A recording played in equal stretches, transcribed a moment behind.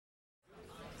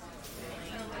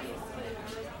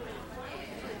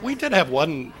We did have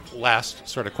one last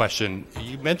sort of question.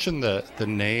 You mentioned the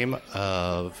name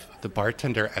of the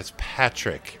bartender as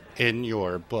Patrick in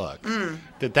your book.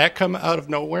 Did that come out of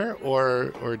nowhere,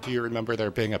 or do you remember there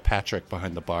being a Patrick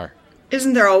behind the bar?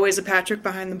 Isn't there always a Patrick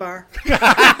behind the bar?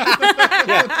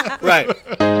 Yeah, right.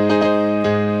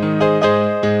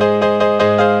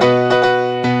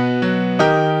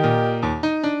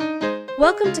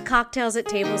 Welcome to Cocktails at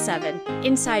Table 7,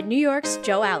 inside New York's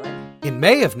Joe Allen. In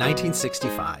May of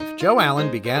 1965, Joe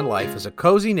Allen began life as a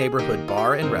cozy neighborhood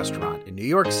bar and restaurant in New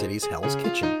York City's Hell's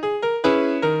Kitchen.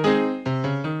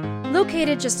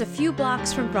 Located just a few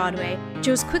blocks from Broadway,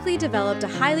 Joe's quickly developed a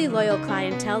highly loyal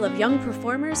clientele of young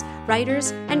performers,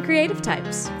 writers, and creative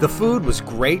types. The food was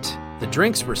great, the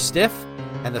drinks were stiff,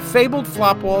 and the fabled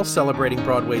flop wall celebrating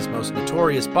Broadway's most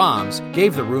notorious bombs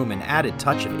gave the room an added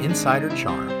touch of insider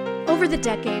charm. Over the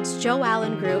decades, Joe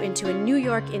Allen grew into a New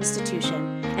York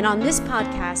institution, and on this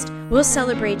podcast, we'll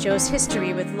celebrate Joe's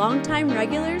history with longtime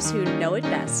regulars who know it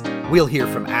best. We'll hear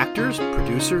from actors,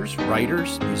 producers,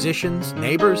 writers, musicians,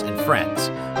 neighbors, and friends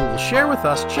who will share with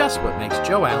us just what makes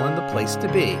Joe Allen the place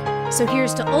to be. So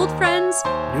here's to old friends,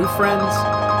 New friends,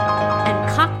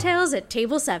 and cocktails at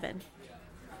Table 7.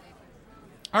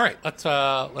 All right, let's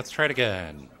try it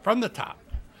again from the top.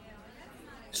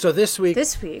 So this week, On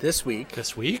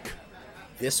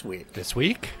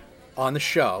the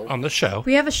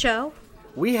show,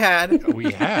 we had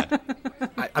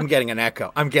I'm getting an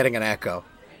echo.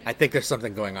 I think there's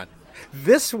something going on.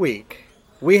 This week,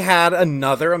 we had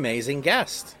another amazing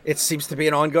guest. It seems to be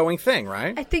an ongoing thing,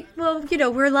 right? I think, well,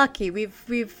 we're lucky.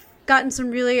 We've gotten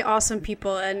some really awesome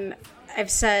people, and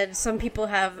I've said some people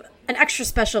have an extra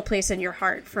special place in your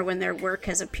heart for when their work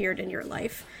has appeared in your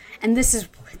life. And this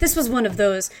was one of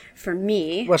those for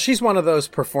me. Well, she's one of those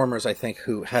performers, I think,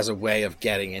 who has a way of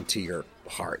getting into your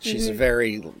heart. She's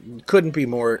couldn't be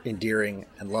more endearing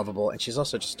and lovable, and she's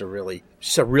also just a really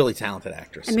talented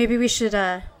actress. And maybe we should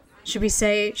we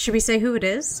say who it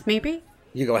is? Maybe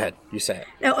you go ahead. You say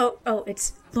it. Oh!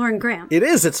 It's Lauren Graham. It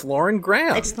is. It's Lauren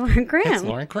Graham. It's Lauren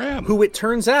Graham. Who it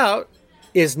turns out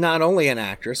is not only an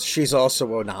actress, she's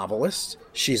also a novelist.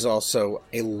 She's also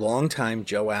a longtime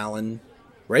Joe Allen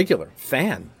regular,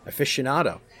 fan,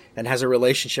 aficionado, and has a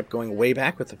relationship going way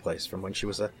back with the place from when she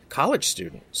was a college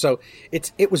student. So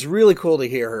it was really cool to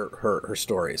hear her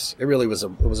stories. It really was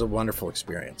a wonderful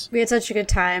experience. We had such a good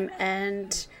time,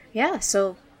 and yeah,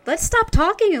 so let's stop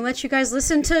talking and let you guys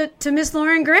listen to Miss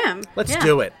Lauren Graham. Let's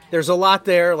do it. There's a lot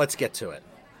there. Let's get to it.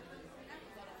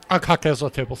 On Cocktails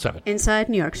at Table 7. Inside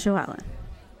New York's Joe Allen.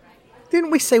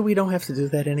 Didn't we say we don't have to do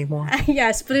that anymore?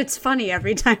 Yes, but it's funny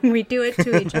every time we do it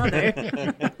to each other.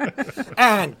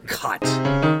 And cut.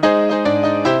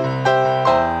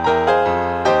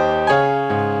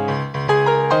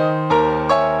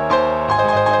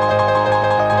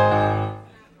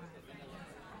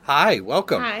 Hi,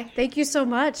 welcome. Hi. Thank you so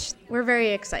much. We're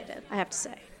very excited, I have to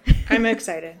say. I'm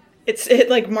excited. It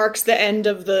like marks the end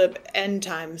of the end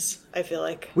times, I feel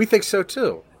like. We think so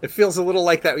too. It feels a little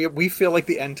like that. We feel like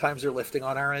the end times are lifting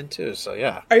on our end too. So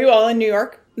yeah. Are you all in New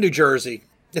York? New Jersey.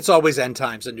 It's always end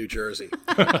times in New Jersey.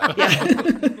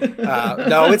 Yeah.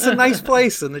 No, it's a nice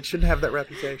place and it shouldn't have that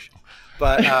reputation.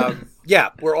 But yeah,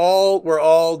 we're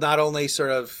all not only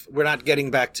we're not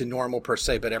getting back to normal per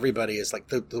se, but everybody is like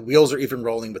the wheels are even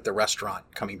rolling with the restaurant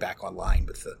coming back online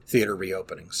with the theater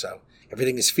reopening. So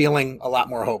everything is feeling a lot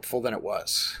more hopeful than it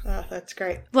was. Oh, that's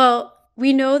great. Well,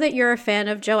 we know that you're a fan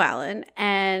of Joe Allen,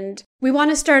 and we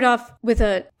want to start off with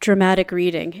a dramatic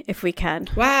reading, if we can.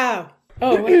 Wow.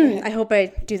 Oh, I hope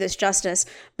I do this justice,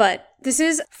 but this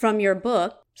is from your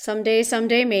book, Someday,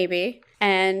 Maybe,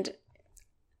 and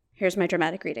here's my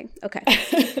dramatic reading. Okay.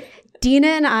 Dina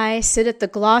and I sit at the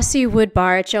glossy wood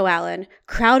bar at Joe Allen,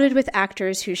 crowded with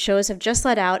actors whose shows have just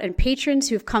let out and patrons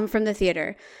who've come from the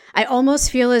theater. I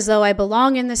almost feel as though I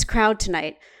belong in this crowd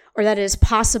tonight, or that it is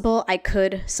possible I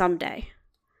could someday.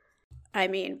 I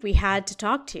mean, we had to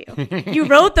talk to you. You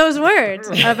wrote those words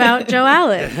about Joe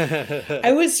Allen.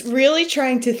 I was really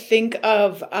trying to think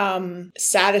of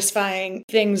satisfying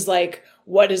things like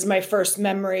what is my first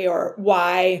memory or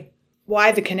why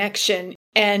the connection.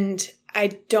 And I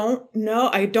don't know.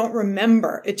 I don't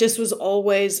remember. It just was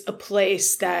always a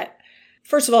place that,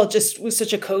 first of all, just was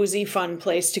such a cozy, fun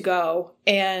place to go.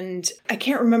 And I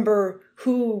can't remember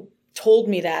who told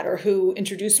me that or who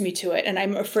introduced me to it. And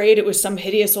I'm afraid it was some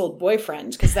hideous old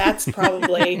boyfriend, because that's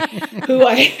probably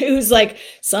who's like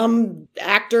some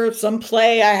actor, some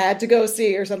play I had to go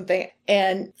see or something.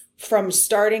 And from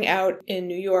starting out in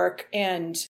New York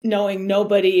and knowing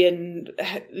nobody and,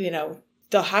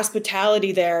 the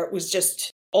hospitality there was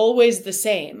just always the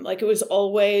same. Like, it was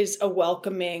always a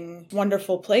welcoming,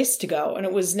 wonderful place to go. And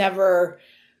it was never,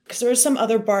 because there was some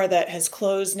other bar that has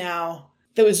closed now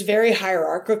that was very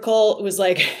hierarchical. It was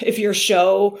like, if your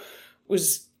show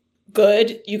was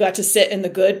good, you got to sit in the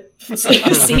good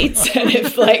seats. And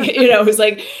if, like, it was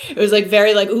like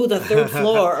very like, ooh, the third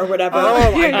floor or whatever. Oh,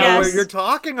 I know what you're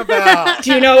talking about.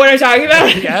 Do you know what I'm talking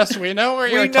about? Yes, we know where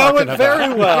you're We know talking it about.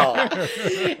 very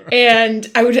well.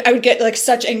 And I would get like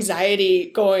such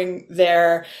anxiety going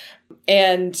there.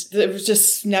 And it was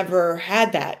just never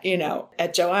had that,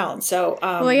 at Joe Allen. So,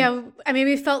 well, yeah, I mean,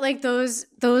 we felt like those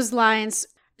lines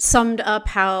summed up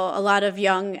how a lot of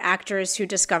young actors who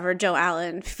discovered Joe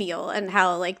Allen feel, and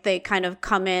how like they kind of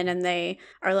come in and they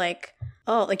are like,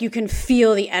 oh, like you can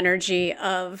feel the energy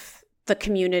of the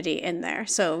community in there.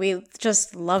 So we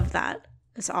just love that.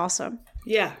 It's awesome.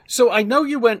 yeah. So I know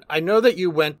that you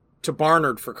went to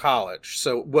Barnard for college.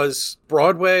 So was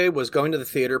going to the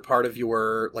theater part of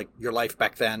your life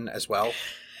back then as well?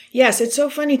 Yes, it's so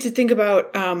funny to think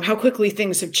about how quickly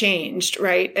things have changed,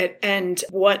 right? And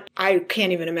what I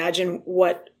can't even imagine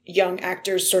what young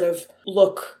actors sort of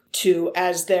look to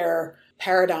as their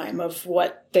paradigm of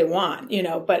what they want,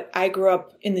 But I grew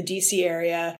up in the DC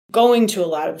area, going to a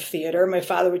lot of theater. My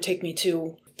father would take me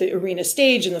to the Arena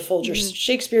Stage and the Folger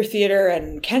Shakespeare Theater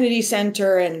and Kennedy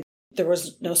Center, and there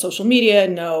was no social media,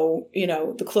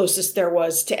 the closest there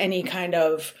was to any kind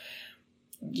of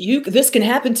this can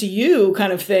happen to you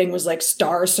kind of thing was like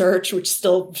Star Search, which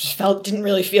still didn't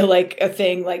really feel like a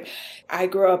thing. Like, I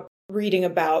grew up reading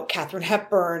about Katharine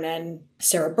Hepburn and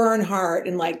Sarah Bernhardt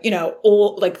and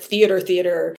old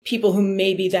theater people who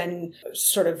maybe then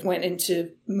sort of went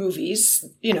into movies.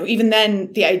 Even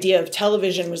then the idea of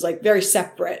television was like very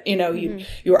separate. You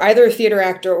were either a theater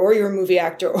actor or you're a movie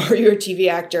actor or you're a TV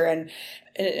actor. And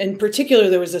in particular,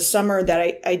 there was a summer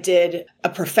that I did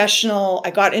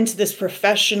I got into this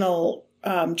professional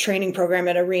training program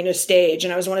at Arena Stage.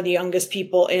 And I was one of the youngest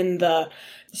people in the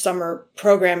summer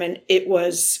program. And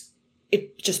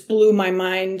it just blew my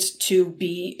mind to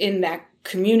be in that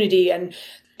community. And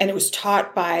it was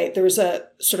taught there was a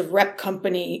sort of rep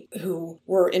company who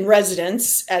were in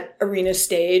residence at Arena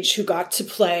Stage who got to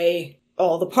play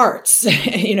all the parts,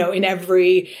 in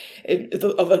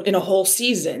in a whole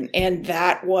season. And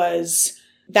that was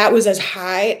as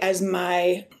high as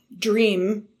my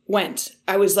dream went.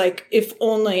 I was like, if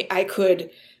only I could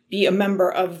be a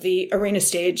member of the Arena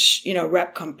Stage,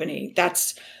 rep company.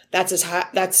 That's as high,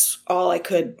 that's all I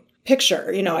could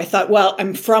picture. I thought, well,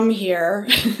 I'm from here.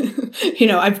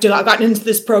 I've gotten into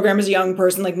this program as a young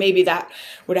person, like maybe that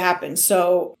would happen.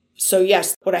 So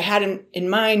yes, what I had in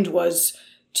mind was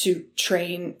to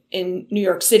train in New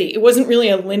York City. It wasn't really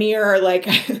a linear,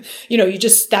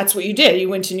 that's what you did. You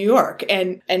went to New York.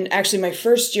 And actually my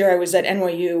first year I was at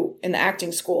NYU in the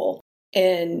acting school,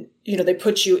 and, they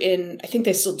put you in, I think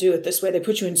they still do it this way. They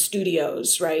put you in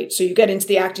studios, right? So you get into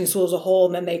the acting school as a whole,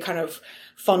 and then they kind of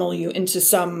funnel you into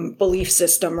some belief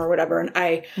system or whatever. And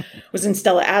I was in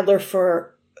Stella Adler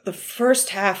for the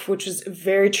first half, which was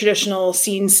very traditional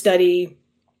scene study.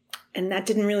 And that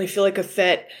didn't really feel like a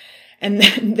fit. And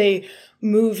then they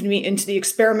moved me into the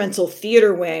experimental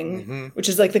theater wing, which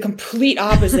is like the complete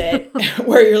opposite,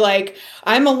 where you're like,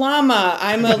 I'm a llama,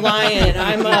 I'm a lion,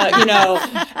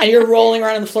 and you're rolling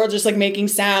around on the floor just like making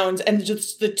sounds. And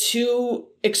just the two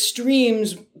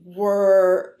extremes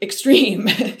were extreme.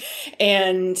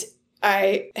 And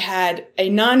I had a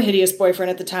non-hideous boyfriend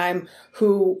at the time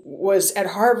who was at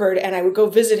Harvard, and I would go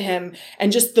visit him,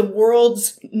 and just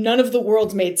none of the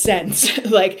worlds made sense.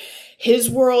 Like,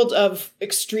 his world of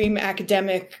extreme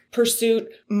academic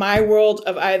pursuit, my world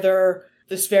of either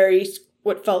this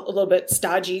what felt a little bit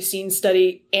stodgy scene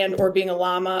study or being a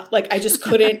llama. Like, I just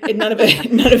couldn't, none of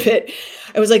it.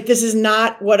 I was like, this is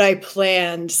not what I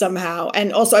planned somehow.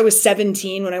 And also I was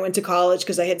 17 when I went to college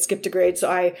because I had skipped a grade. So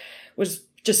I was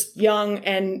just young,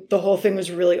 and the whole thing was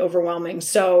really overwhelming.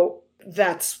 So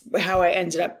that's how I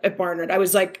ended up at Barnard. I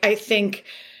was like, I think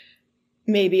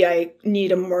maybe I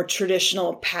need a more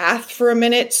traditional path for a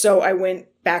minute. So I went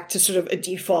back to sort of a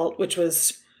default, which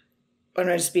was, why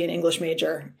don't I just be an English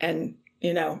major and,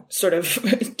 sort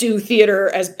of do theater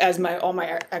as all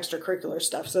my extracurricular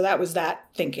stuff. So that was that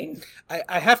thinking.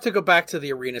 I have to go back to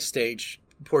the Arena Stage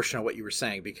portion of what you were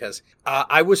saying, because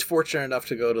I was fortunate enough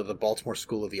to go to the Baltimore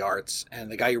School of the Arts,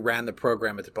 and the guy who ran the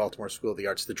program at the Baltimore School of the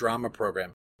Arts, the drama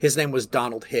program, his name was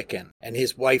Donald Hicken, and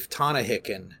his wife, Tana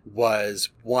Hicken, was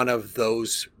one of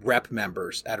those rep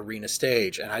members at Arena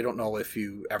Stage. And I don't know if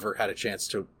you ever had a chance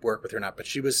to work with her or not, but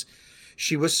she was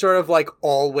sort of like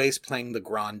always playing the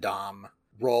grande dame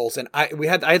roles. And I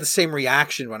had the same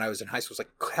reaction when I was in high school. It was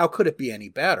like, how could it be any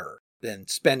better? than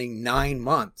spending 9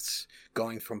 months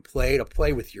going from play to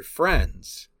play with your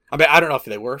friends. I mean, I don't know if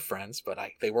they were friends, but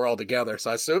they were all together,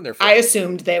 so I assumed they're friends. I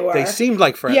assumed they were. They seemed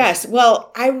like friends. Yes.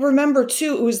 Well, I remember,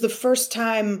 too, it was the first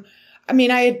time, I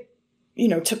mean, I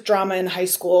had, took drama in high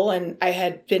school, and I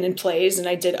had been in plays, and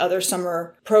I did other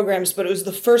summer programs, but it was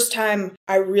the first time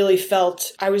I really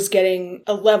felt I was getting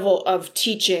a level of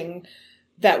teaching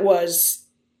that was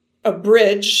a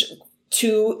bridge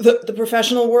to the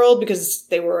professional world, because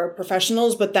they were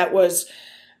professionals, but that was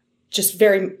just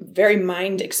very, very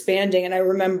mind expanding. And I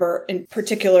remember in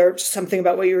particular something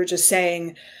about what you were just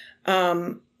saying.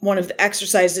 One of the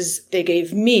exercises they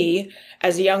gave me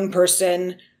as a young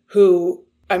person who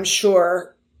I'm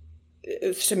sure,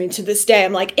 I mean, to this day,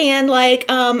 I'm like, and like,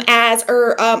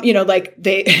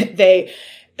 they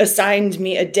assigned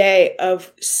me a day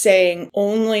of saying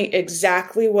only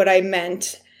exactly what I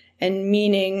meant and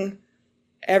meaning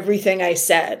everything I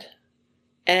said.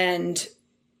 And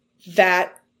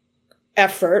that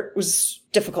effort was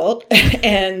difficult.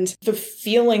 And the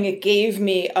feeling it gave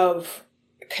me of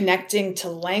connecting to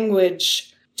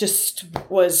language just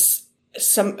was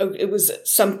it was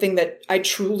something that I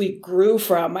truly grew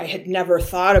from. I had never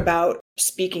thought about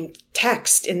speaking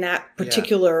text in that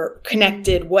particular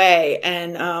connected way.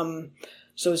 And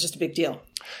so it was just a big deal.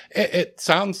 It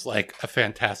sounds like a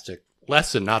fantastic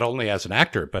lesson, not only as an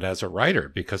actor, but as a writer,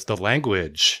 because the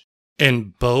language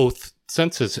in both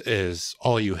senses is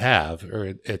all you have,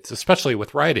 or it's especially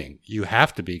with writing. You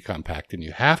have to be compact and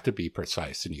you have to be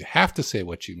precise and you have to say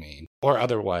what you mean, or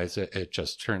otherwise it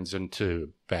just turns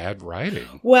into bad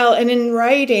writing. Well, and in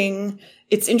writing,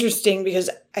 it's interesting because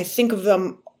I think of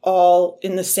them all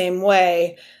in the same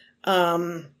way.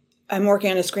 I'm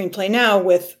working on a screenplay now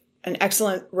with an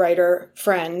excellent writer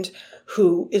friend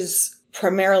who is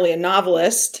primarily a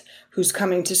novelist who's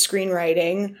coming to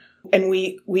screenwriting, and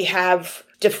we have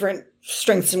different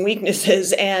strengths and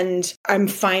weaknesses. And I'm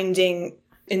finding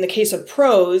in the case of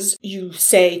prose, you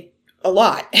say a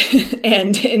lot.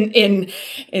 And in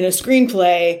a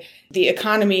screenplay, the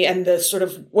economy and the sort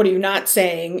of what are you not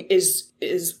saying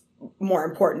is more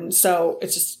important. So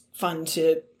it's just fun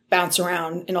to bounce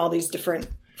around in all these different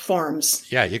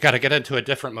forms. Yeah, you got to get into a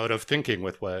different mode of thinking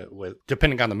with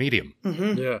depending on the medium.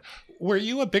 Mm-hmm. Yeah. Were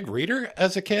you a big reader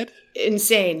as a kid?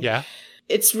 Insane. Yeah.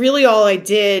 It's really all I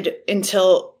did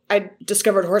until I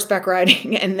discovered horseback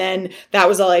riding, and then that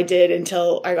was all I did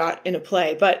until I got in a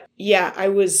play. But yeah, I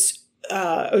was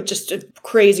just a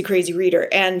crazy, crazy reader.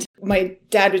 And my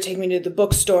dad would take me to the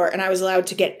bookstore, and I was allowed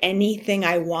to get anything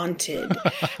I wanted.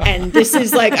 And this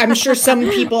is like, I'm sure some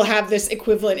people have this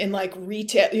equivalent in like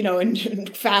retail, in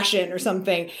fashion or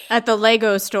something. At the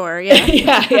Lego store,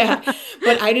 yeah. yeah.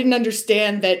 But I didn't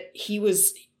understand that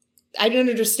I didn't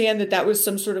understand that was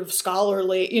some sort of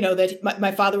scholarly, that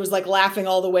my father was like laughing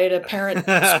all the way to parent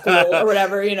school or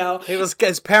whatever, It was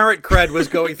his parent cred was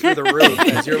going through the roof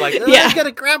as you're like, I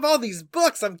gotta grab all these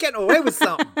books. I'm getting away with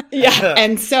something. Yeah.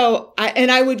 And so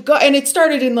I would go, and it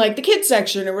started in like the kids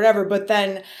section or whatever, but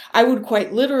then I would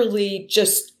quite literally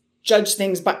just judge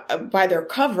things by their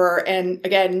cover. And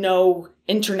again, no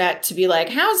internet to be like,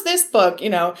 how's this book?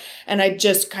 And I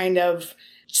just kind of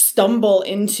stumble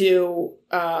into,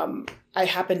 I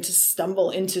happened to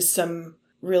stumble into some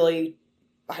really,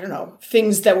 I don't know,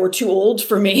 things that were too old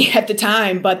for me at the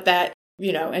time, but that,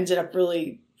 ended up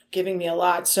really giving me a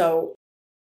lot. So,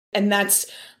 and that's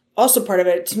also part of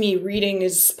it. To me, reading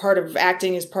is part of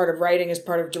acting, is part of writing, is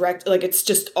part of direct, like it's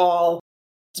just all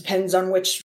depends on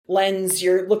which lens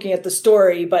you're looking at the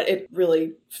story, but it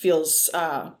really feels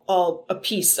all a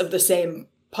piece of the same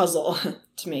puzzle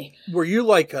to me. Were you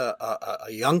like a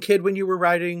young kid when you were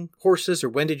riding horses, or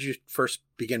when did you first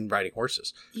begin riding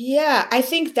horses? Yeah, I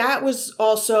think that was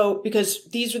also because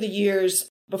these were the years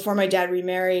before my dad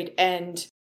remarried. And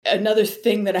another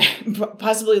thing that I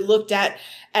possibly looked at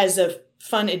as a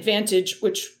fun advantage,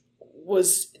 which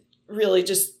was really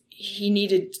just he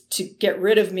needed to get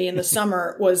rid of me in the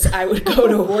summer, was I would go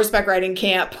to a horseback riding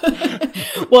camp.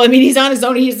 Well, I mean, he's on his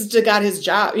own. He's just got his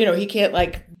job. He can't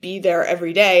like be there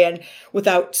every day. And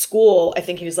without school, I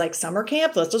think he was like, summer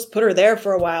camp, let's just put her there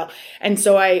for a while. And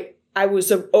so I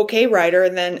was an okay rider.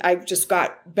 And then I just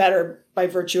got better by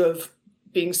virtue of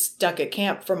being stuck at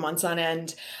camp for months on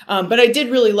end. But I did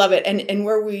really love it. And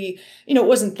where we, it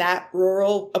wasn't that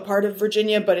rural a part of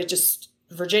Virginia, but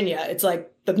Virginia, it's like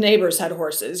the neighbors had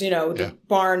horses, the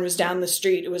barn was down the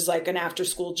street. It was like an after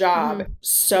school job. Mm-hmm.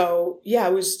 So yeah,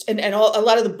 it was, and a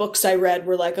lot of the books I read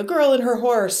were like A Girl and Her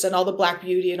Horse and all the Black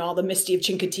Beauty and all the Misty of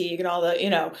Chincoteague and all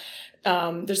the,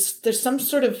 there's some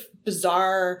sort of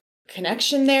bizarre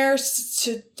connection there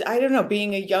to, I don't know,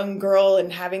 being a young girl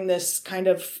and having this kind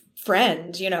of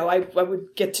friend. You know, I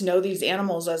would get to know these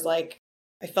animals as like,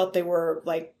 I felt they were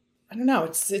like, I don't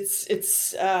know.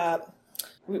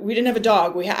 We didn't have a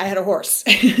dog. I had a horse.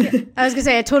 I was gonna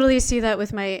say, I totally see that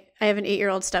with I have an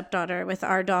 8-year-old stepdaughter. With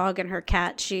our dog and her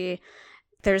cat,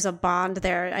 there's a bond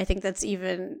there. I think that's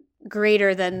even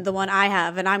greater than the one I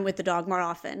have, and I'm with the dog more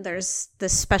often. There's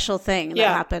this special thing that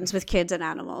happens with kids and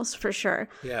animals, for sure.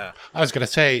 Yeah. I was going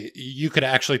to say, you could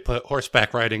actually put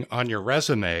horseback riding on your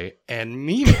resume and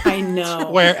mean it. I know.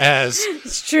 Whereas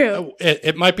It's true.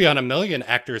 it might be on a million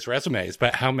actors' resumes,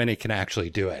 but how many can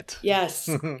actually do it? Yes.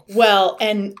 Well,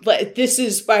 and this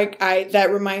is like,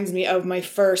 that reminds me of my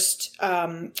first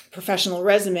professional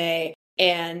resume.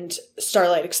 And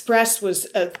Starlight Express was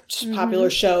a popular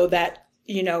show that,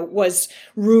 you know, was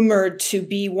rumored to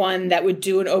be one that would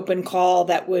do an open call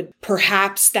that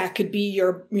could be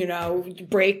your, you know,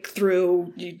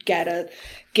 breakthrough. You'd get a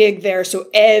gig there. So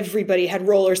everybody had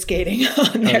roller skating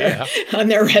on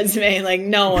their resume. Like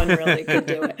no one really could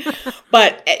do it.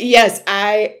 But yes,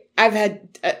 I've had,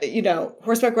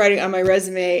 horseback riding on my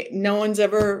resume. No one's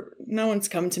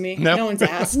come to me. Nope. No one's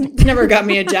asked. Never got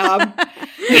me a job.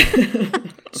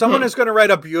 Someone is going to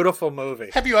write a beautiful movie.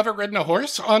 Have you ever ridden a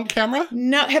horse on camera?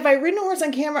 No. Have I ridden a horse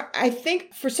on camera? I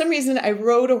think for some reason I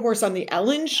rode a horse on the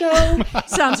Ellen show.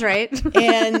 Sounds right.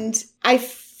 And I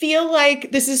feel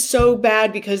like this is so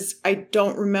bad because I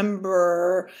don't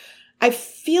remember. I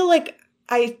feel like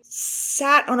I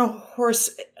sat on a horse,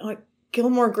 like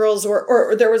Gilmore Girls,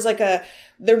 or there was like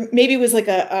there maybe was like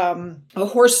a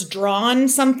horse drawn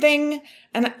something.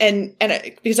 And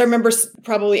because I remember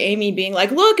probably Amy being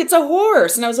like, look, it's a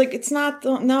horse. And I was like, this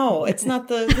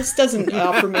doesn't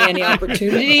offer me any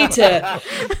opportunity to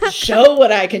show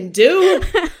what I can do.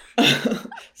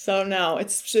 So no,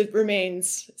 it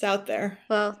remains, it's out there.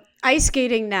 Well, ice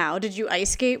skating now. Did you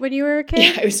ice skate when you were a kid?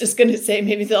 Yeah, I was just going to say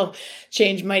maybe they'll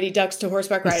change Mighty Ducks to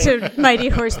horseback riding. To Mighty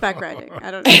Horseback Riding.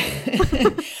 I don't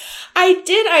know. I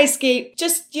did ice skate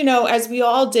just, as we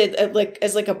all did,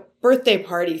 as a birthday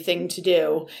party thing to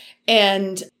do.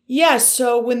 And yeah,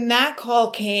 so when that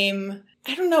call came,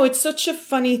 I don't know, it's such a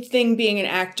funny thing being an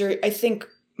actor. I think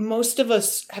most of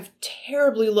us have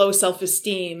terribly low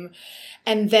self-esteem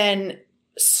and then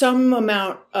some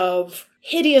amount of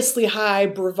hideously high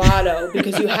bravado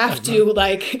because you have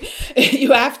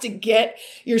to get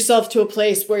yourself to a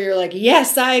place where you're like,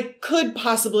 yes, I could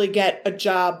possibly get a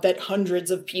job that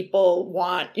hundreds of people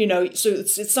want, so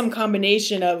it's some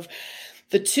combination of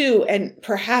the two. And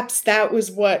perhaps that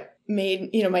was what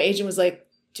made, my agent was like,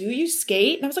 do you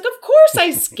skate? And I was like, of course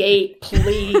I skate,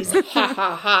 please. Ha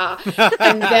ha ha.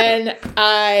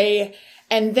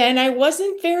 And then I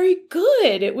wasn't very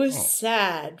good. It was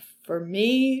sad for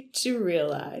me to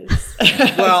realize.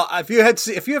 Well, if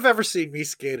you have ever seen me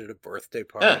skate at a birthday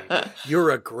party, you're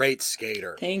a great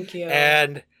skater. Thank you.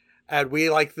 And we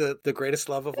like the greatest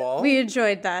love of all. We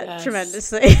enjoyed that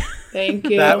tremendously. Thank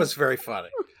you. That was very funny.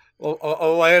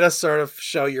 Well, way to sort of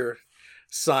show your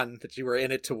son that you were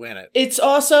in it to win it. It's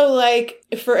also like,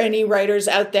 for any writers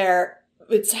out there,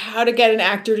 it's how to get an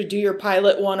actor to do your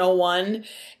pilot 101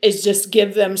 is just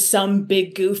give them some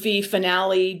big goofy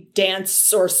finale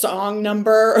dance or song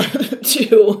number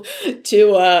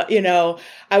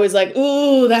I was like,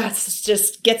 ooh, that's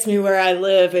just gets me where I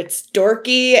live. It's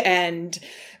dorky and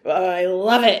I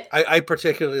love it. I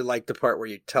particularly like the part where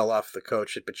you tell off the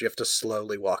coach, but you have to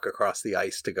slowly walk across the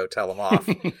ice to go tell him off.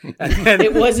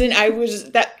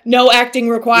 No acting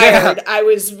required. Yeah. I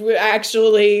was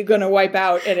actually going to wipe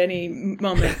out at any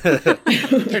moment.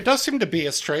 There does seem to be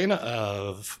a strain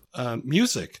of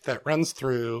music that runs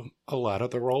through a lot of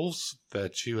the roles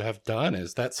that you have done.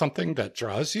 Is that something that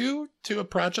draws you to a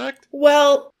project?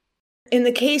 Well, in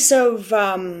the case of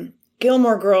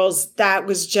Gilmore Girls, that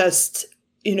was just...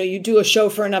 you do a show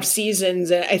for enough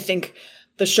seasons and I think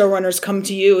the showrunners come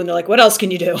to you and they're like, what else can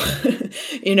you do?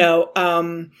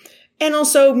 And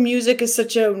also music is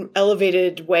such an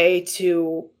elevated way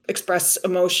to express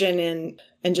emotion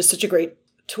and just such a great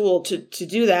tool to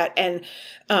do that. And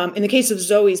in the case of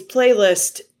Zoe's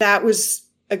playlist, that was,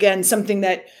 again, something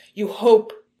that you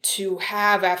hope to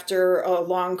have after a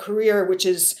long career, which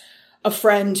is a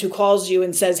friend who calls you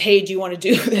and says, hey, do you want to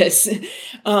do this?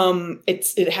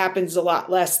 It happens a lot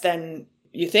less than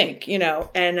you think,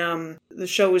 and the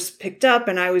show was picked up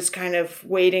and I was kind of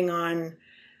waiting on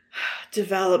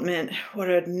development. What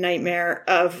a nightmare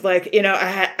of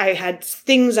I had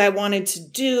things I wanted to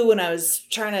do and I was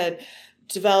trying to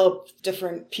develop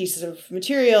different pieces of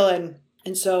material.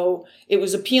 And so it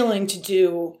was appealing to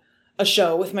do a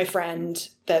show with my friend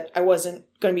that I wasn't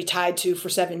going to be tied to for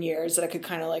 7 years, that I could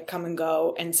kind of like come and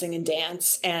go and sing and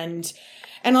dance. And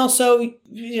also,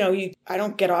 I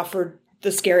don't get offered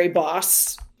the scary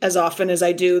boss as often as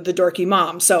I do the dorky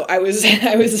mom. So I was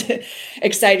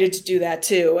excited to do that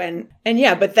too. And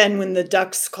yeah, but then when the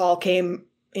Ducks call came,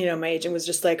 my agent was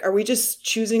just like, are we just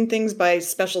choosing things by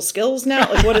special skills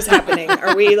now? Like, what is happening?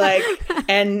 Are we like,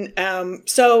 and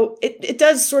so it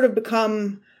does sort of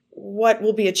become what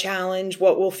will be a challenge,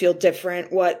 what will feel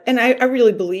different, and I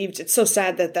really believed, it's so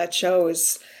sad that show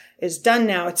is done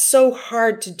now. It's so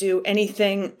hard to do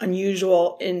anything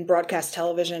unusual in broadcast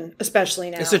television,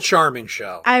 especially now. It's a charming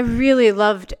show. I really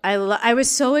loved, I was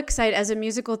so excited as a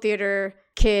musical theater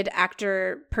kid,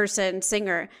 actor, person,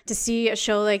 singer, to see a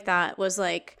show like that. Was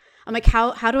like, I'm like,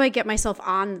 how do I get myself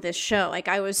on this show? Like,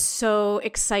 I was so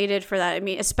excited for that. I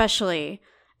mean, especially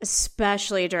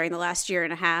during the last year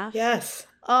and a half. Yes.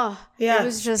 Oh, yeah. It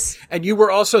was just. And you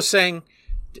were also saying,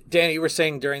 Danny, you were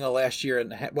saying during the last year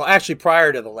and a half, well, actually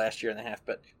prior to the last year and a half,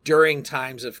 but during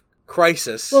times of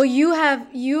crisis. Well, you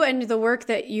and the work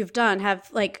that you've done have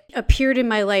like appeared in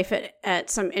my life at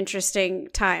some interesting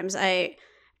times.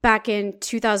 Back in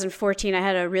 2014, I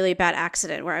had a really bad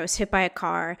accident where I was hit by a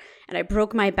car and I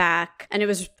broke my back, and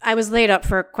I was laid up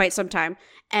for quite some time.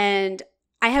 And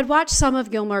I had watched some of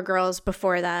Gilmore Girls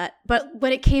before that, but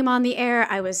when it came on the air,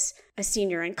 I was a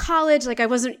senior in college. Like I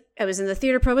was in the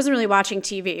theater pro, I wasn't really watching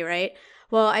TV, right?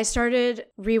 Well, I started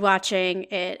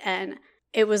rewatching it, and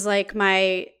it was like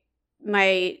my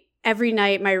every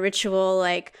night, my ritual.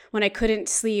 Like when I couldn't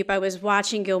sleep, I was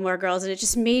watching Gilmore Girls, and it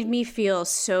just made me feel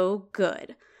so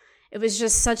good. It was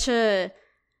just such a,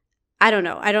 I don't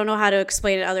know how to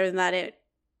explain it other than that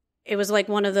it was like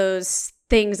one of those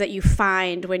things that you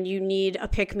find when you need a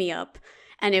pick-me-up.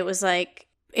 And it was like,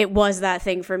 it was that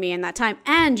thing for me in that time.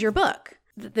 And your book,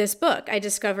 this book, I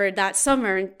discovered that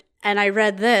summer, and I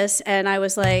read this, and I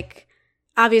was like,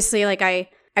 obviously, like I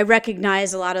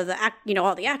recognize a lot of the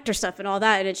all the actor stuff and all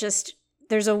that, and it just,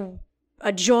 there's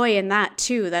a joy in that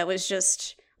too that was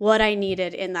just what I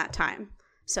needed in that time.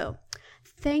 So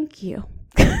thank you.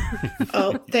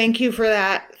 Oh, thank you for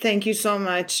that. Thank you so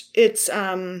much. It's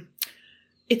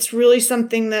really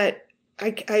something that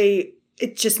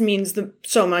it just means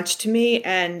so much to me.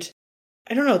 And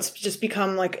I don't know, it's just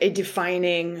become like a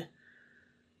defining,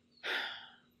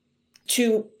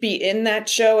 to be in that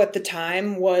show at the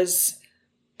time was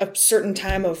a certain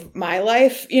time of my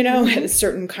life, a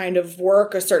certain kind of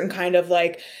work, a certain kind of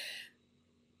like,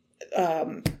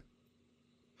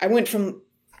 I went from,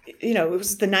 it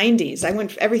was the 90s.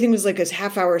 Everything was like a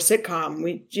half-hour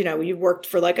sitcom. You worked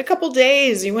for like a couple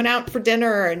days, you went out for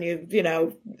dinner, and it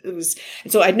was,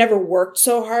 and so I'd never worked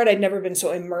so hard. I'd never been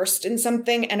so immersed in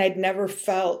something, and I'd never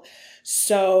felt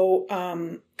so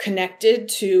connected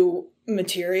to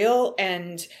material.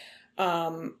 And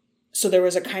so there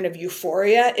was a kind of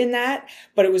euphoria in that,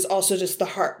 but it was also just the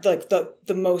heart, like the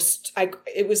most,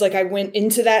 it was like I went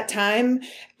into that time,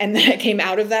 and then I came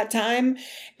out of that time,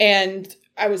 and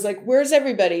I was like, where's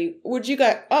everybody? You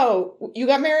got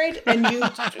married? And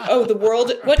the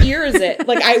world, what year is it?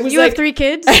 Like I was, you have 3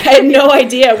 kids? I had no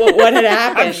idea what had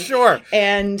happened. I'm sure.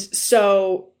 And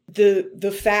so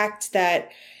the fact that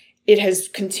it has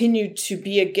continued to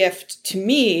be a gift to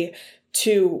me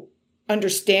to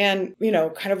understand,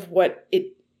 kind of what it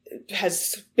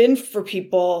has been for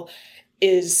people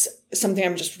is something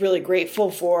I'm just really grateful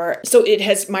for. So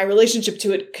my relationship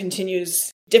to it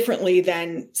continues differently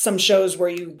than some shows where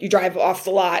you drive off the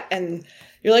lot and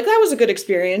you're like, that was a good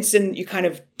experience, and you kind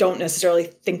of don't necessarily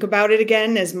think about it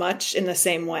again as much in the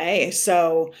same way.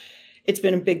 So it's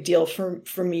been a big deal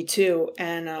for me too.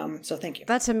 And so thank you.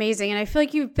 That's amazing. And I feel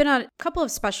like you've been on a couple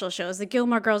of special shows. The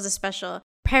Gilmore Girls is special.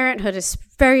 Parenthood is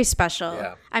very special.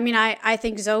 Yeah. I mean, I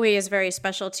think Zoe is very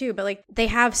special too, but like they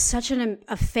have such a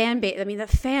fan base. I mean, the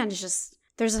fans just,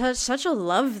 there's such a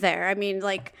love there. I mean,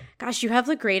 like, gosh, you have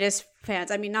the greatest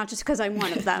fans. I mean, not just because I'm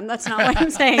one of them. That's not what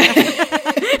I'm saying.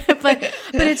 but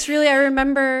it's really, I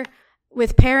remember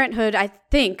with Parenthood, I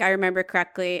think I remember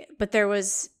correctly, but there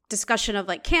was discussion of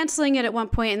like canceling it at one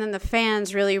point, and then the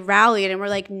fans really rallied and were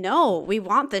like, no, we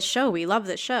want this show. We love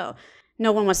this show.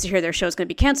 No one wants to hear their show is going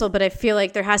to be canceled, but I feel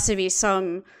like there has to be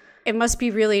it must be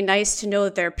really nice to know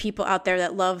that there are people out there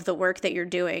that love the work that you're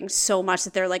doing so much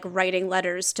that they're like writing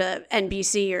letters to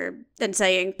NBC and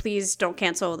saying, please don't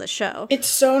cancel the show. It's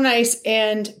so nice.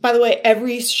 And by the way,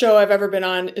 every show I've ever been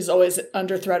on is always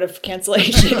under threat of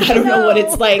cancellation. I don't know what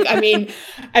it's like. I mean,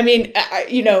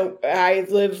 I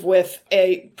live with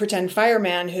a pretend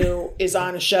fireman who is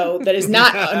on a show that is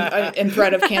not in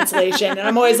threat of cancellation. And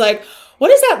I'm always like, what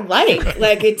is that like?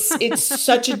 Like, it's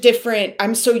such a different,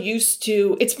 I'm so used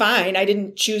to, it's fine. I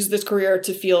didn't choose this career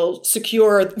to feel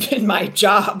secure in my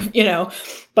job, you know,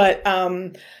 but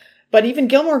even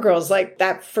Gilmore Girls, like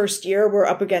that first year, we're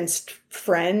up against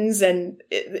Friends, and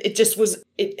it just was,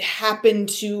 it happened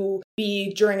to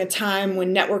be during a time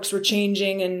when networks were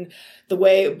changing and the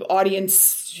way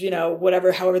audience, you know,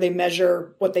 whatever, however they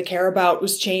measure what they care about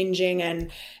was changing, and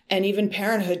even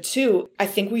Parenthood too. I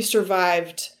think we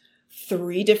survived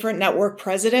 3 different network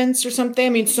presidents or something. I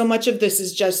mean, so much of this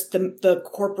is just the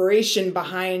corporation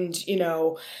behind, you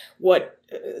know, what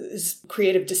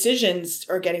creative decisions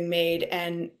are getting made,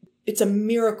 and it's a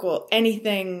miracle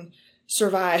anything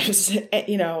survives,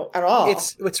 you know, at all.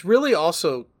 It's really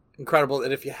also incredible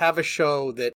that if you have a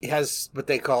show that has what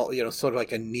they call, you know, sort of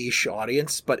like a niche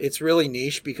audience, but it's really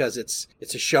niche because it's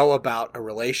a show about a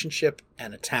relationship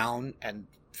and a town and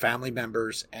family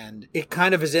members, and it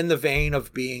kind of is in the vein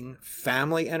of being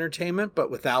family entertainment,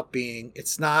 but without being,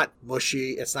 it's not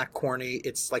mushy, it's not corny,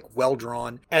 it's like well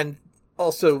drawn. And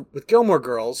also with Gilmore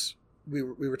Girls, we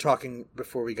were talking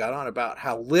before we got on about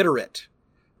how literate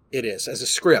it is as a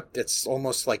script. It's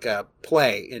almost like a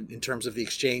play in terms of the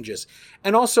exchanges,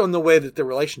 and also in the way that the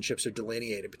relationships are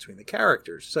delineated between the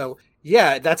characters. So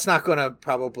yeah, that's not going to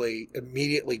probably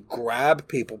immediately grab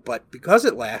people, but because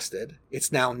it lasted,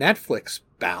 it's now Netflix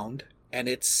bound, and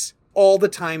it's all the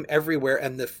time everywhere,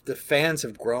 and the fans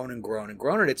have grown and grown and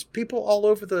grown, and it's people all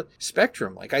over the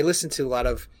spectrum. Like, I listen to a lot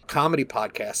of comedy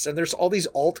podcasts, and there's all these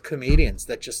alt comedians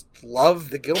that just love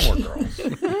the Gilmore Girls.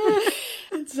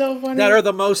 It's so funny. That are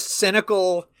the most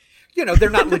cynical, you know, they're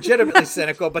not legitimately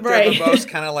cynical, but they're the most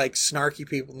kind of like snarky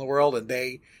people in the world, and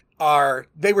they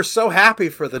were so happy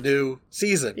for the new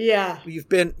season. Yeah. You've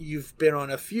been on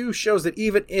a few shows that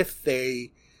even if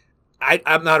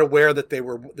I'm not aware that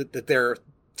that their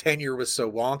tenure was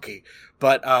so wonky,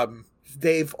 but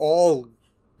they've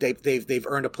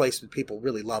earned a place that people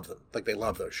really love them. Like, they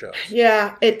love those shows.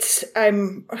 Yeah,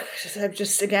 I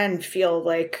just again feel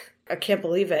like I can't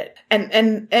believe it.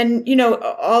 And you know,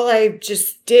 all I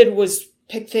just did was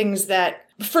pick things that,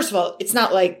 first of all, it's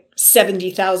not like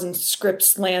 70,000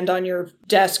 scripts land on your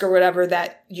desk or whatever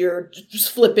that you're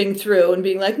just flipping through and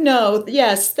being like, no,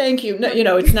 yes, thank you. No, you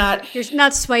know, it's not. You're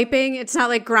not swiping. It's not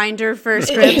like Grindr for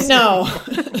scripts. No,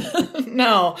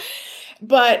 no.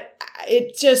 But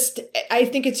I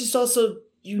think it's just also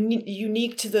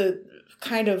unique to the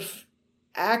kind of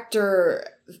actor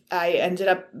I ended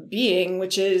up being,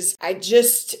 which is I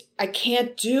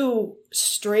can't do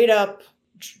straight up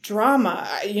drama,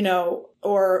 you know,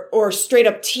 or straight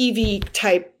up TV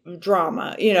type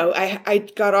drama. You know, I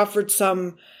got offered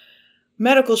some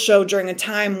medical show during a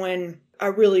time when I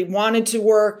really wanted to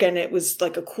work, and it was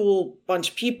like a cool bunch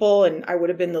of people, and I would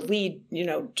have been the lead, you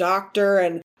know, doctor.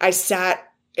 And I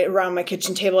sat around my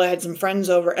kitchen table. I had some friends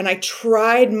over, and I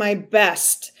tried my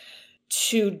best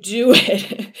to do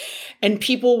it, and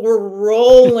people were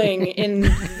rolling in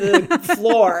the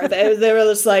floor. They were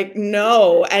just like,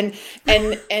 no. And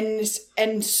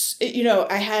you know,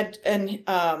 I had,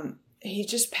 and he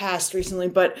just passed recently,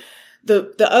 but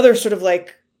the other sort of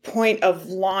like point of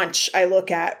launch I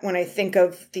look at when I think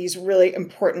of these really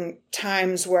important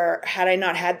times where, had I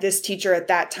not had this teacher at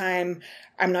that time,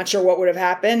 I'm not sure what would have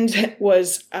happened,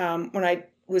 was when I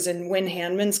was in Wynn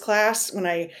Handman's class,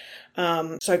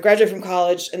 so I graduated from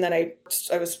college, and then I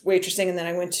was waitressing, and then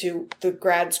I went to the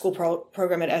grad school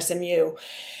program at SMU.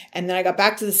 And then I got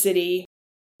back to the city,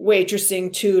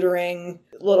 waitressing, tutoring,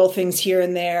 little things here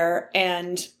and there.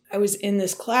 And I was in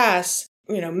this class,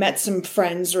 you know, met some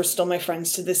friends, or still my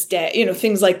friends to this day, you know,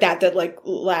 things like that like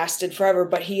lasted forever.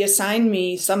 But he assigned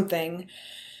me something,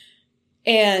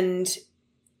 and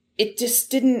it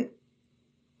just didn't,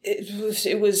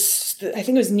 it was I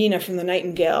think it was Nina from the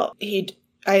Nightingale.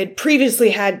 I had previously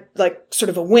had like sort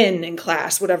of a win in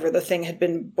class, whatever the thing had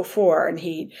been before. And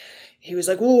he was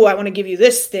like, ooh, I want to give you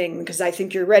this thing because I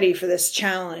think you're ready for this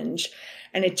challenge.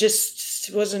 And it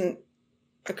just wasn't,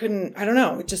 I don't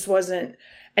know. It just wasn't.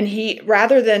 And he,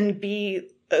 rather than be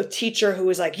a teacher who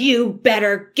was like, you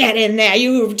better get in there,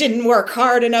 you didn't work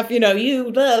hard enough, you know,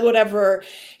 you blah, whatever.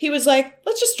 He was like,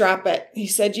 let's just drop it. He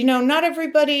said, you know, not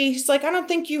everybody, he's like, I don't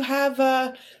think you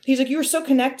have, he's like, you were so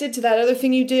connected to that other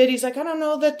thing you did. He's like, I don't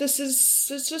know that it's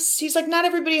just, he's like, not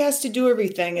everybody has to do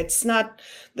everything. It's not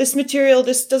this material.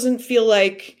 This doesn't feel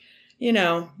like, you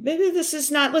know, maybe this is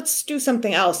not, let's do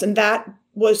something else. And that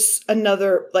was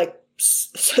another, like,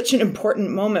 such an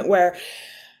important moment where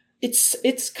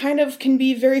it's kind of can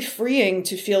be very freeing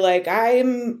to feel like I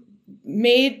am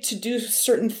made to do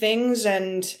certain things,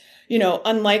 and,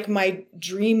 unlike my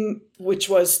dream, which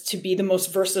was to be the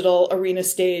most versatile arena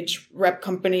stage rep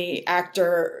company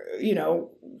actor,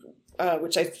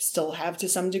 which I still have to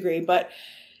some degree, but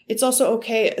it's also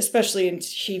okay, especially in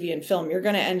TV and film, you're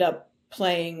going to end up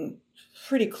playing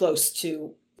pretty close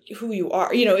to who you are.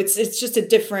 It's just a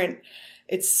different,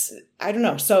 I don't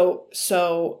know. So,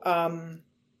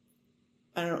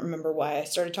 I don't remember why I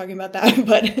started talking about that,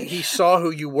 but he saw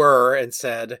who you were and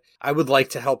said, I would like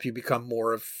to help you become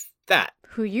more of that.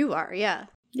 Who you are, yeah.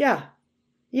 Yeah.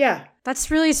 Yeah.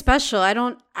 That's really special.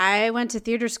 I went to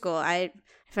theater school.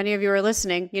 If any of you are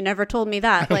listening, you never told me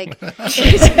that. Like,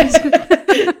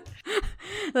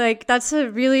 that's a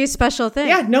really special thing.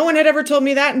 Yeah, no one had ever told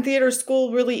me that in theater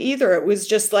school really either. It was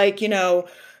just like,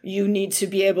 you need to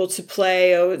be able to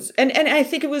play. And I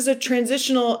think it was a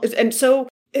transitional, and so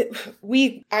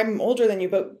I'm older than you,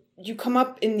 but you come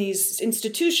up in these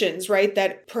institutions, right,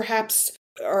 that perhaps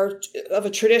are of a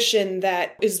tradition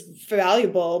that is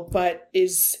valuable, but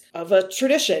is of a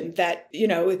tradition that,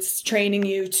 it's training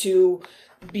you to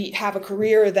have a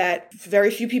career that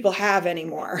very few people have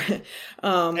anymore.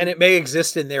 And it may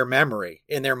exist in their memory,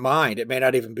 in their mind. It may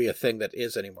not even be a thing that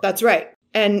is anymore. That's right.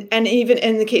 And even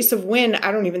in the case of Wynn,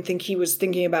 I don't even think he was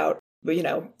thinking about,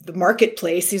 the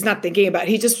marketplace. He's not thinking about,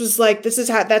 he just was like,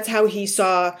 that's how he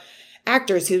saw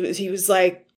actors. He was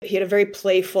like, he had a very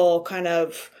playful kind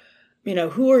of,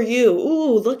 who are you?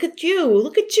 Ooh, look at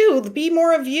you, be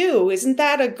more of you. Isn't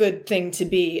that a good thing to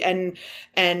be? And,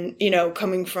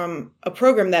 coming from a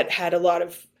program that had a lot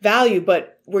of value,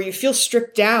 but where you feel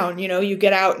stripped down, you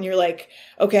get out and you're like,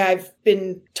 okay, I've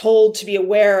been told to be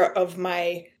aware of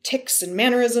my tics and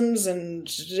mannerisms. And,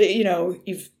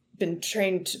 you've been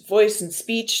trained to voice and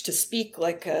speech to speak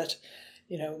like a,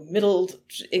 middle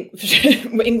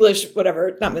English,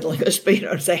 whatever, not Middle English, but you know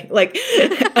what I'm saying? Like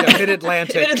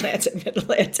Mid-Atlantic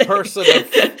person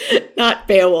of not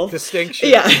Beowulf. Distinction.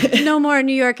 Yeah. No more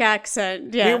New York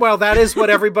accent. Yeah. Meanwhile, that is what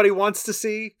everybody wants to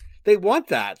see. They want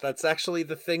that. That's actually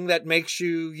the thing that makes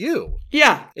you you.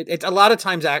 Yeah. A lot of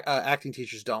times acting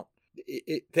teachers don't.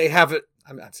 They have it.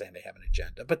 I'm not saying they have an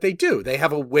agenda, but they do. They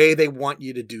have a way they want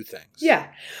you to do things. Yeah.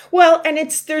 Well, and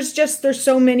there's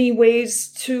so many ways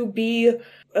to be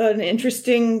an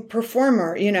interesting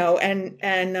performer,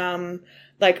 and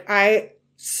like I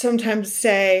sometimes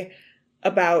say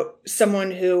about someone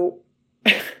who,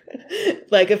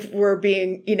 like if we're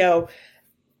being,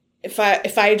 if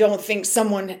I don't think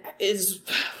someone is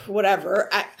whatever,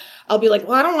 I'll be like,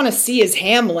 well, I don't want to see his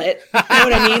Hamlet. You know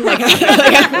what I mean?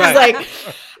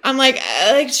 I'm like,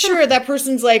 sure, that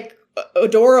person's like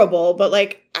adorable, but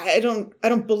like, I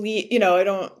don't believe,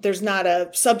 there's not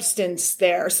a substance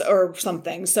there or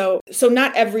something. So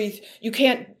not you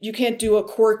can't do a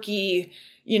quirky,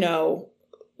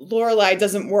 Lorelai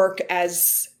doesn't work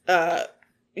as,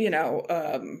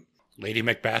 Lady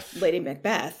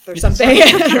Macbeth or something.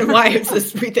 I don't know why it's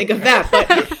this rethink of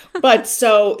that, but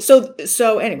so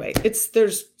anyway,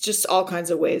 there's just all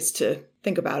kinds of ways to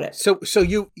think about it. So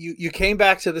you came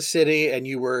back to the city and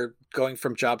you were going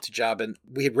from job to job, and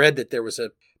we had read that there was a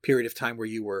period of time where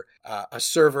you were a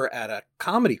server at a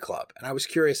comedy club, and I was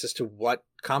curious as to what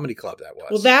comedy club that was.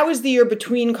 Well, that was the year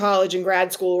between college and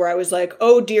grad school where I was like,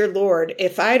 oh dear Lord,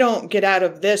 if I don't get out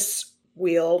of this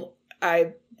wheel,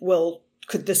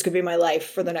 this could be my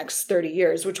life for the next 30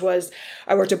 years, which was,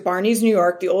 I worked at Barney's, New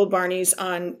York, the old Barney's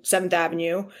on 7th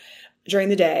Avenue during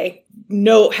the day.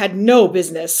 Had no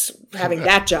business having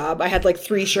that job. I had like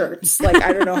 3 shirts. Like,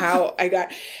 I don't know how I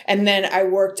got, and then I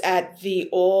worked at the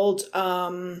old,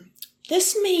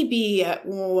 this may be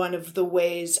one of the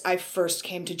ways I first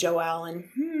came to Joe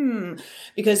Allen,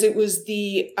 because it was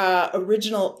the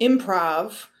original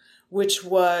Improv, which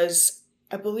was,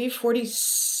 I believe,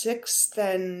 46th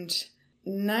and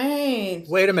 9th.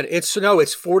 Wait a minute. It's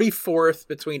 44th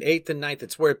between 8th and 9th.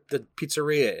 It's where the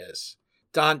pizzeria is.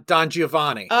 Don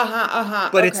Giovanni.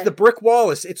 But okay. It's the brick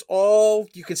wall. It's all,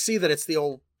 you can see that it's the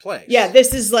old place. Yeah,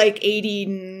 this is like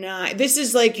 89. This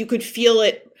is like, you could feel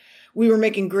it. We were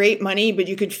making great money, but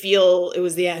you could feel it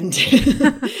was the end.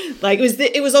 Like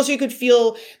it was also, you could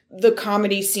feel the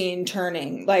comedy scene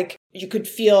turning. Like you could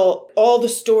feel all the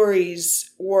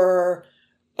stories were,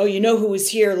 oh, who was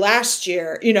here last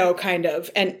year, kind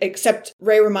of. And except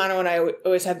Ray Romano and I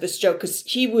always have this joke because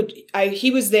he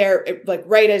was there like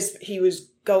right as he was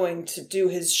going to do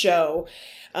his show.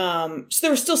 So there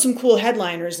were still some cool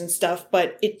headliners and stuff,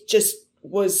 but it just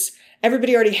was,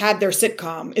 everybody already had their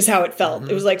sitcom is how it felt.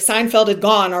 Mm-hmm. It was like Seinfeld had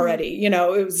gone already,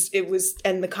 it was,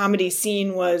 and the comedy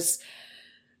scene was,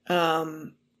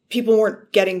 people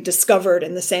weren't getting discovered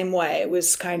in the same way. It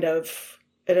was kind of,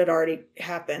 it had already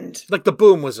happened. Like the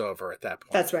boom was over at that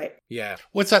point. That's right. Yeah.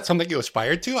 Was that something you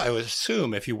aspired to? I would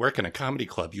assume if you work in a comedy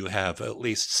club, you have at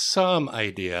least some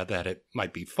idea that it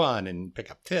might be fun and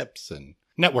pick up tips and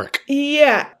network.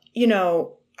 Yeah.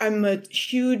 I'm a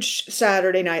huge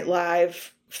Saturday Night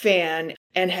Live fan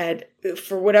and had,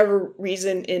 for whatever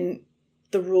reason, in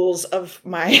the rules of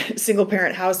my single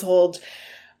parent household,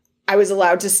 I was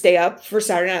allowed to stay up for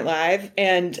Saturday Night Live.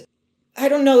 And I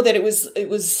don't know that it was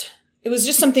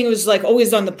just something that was like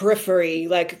always on the periphery,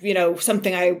 like,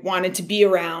 something I wanted to be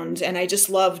around. And I just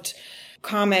loved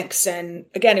comics. And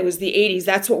again, it was the 80s.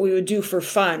 That's what we would do for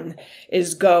fun,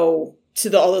 is go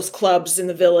to all those clubs in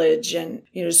the village and,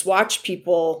 just watch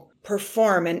people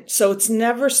perform. And so it's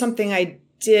never something I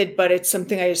did, but it's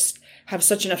something I just have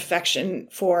such an affection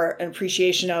for and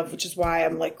appreciation of, which is why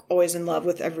I'm like always in love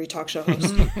with every talk show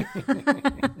host.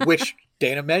 Which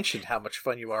Dana mentioned how much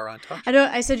fun you are on talk shows.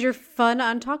 I said you're fun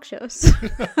on talk shows.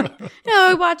 No,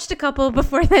 I watched a couple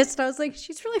before this, and I was like,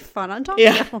 she's really fun on talk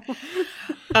show.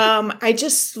 I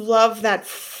just love that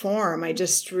form. I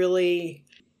just really,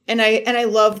 and I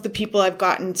love the people I've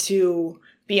gotten to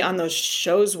be on those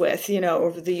shows with.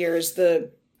 Over the years,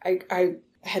 I've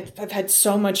had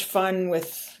so much fun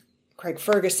with Craig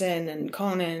Ferguson and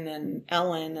Conan and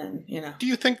Ellen and, Do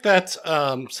you think that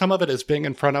some of it is being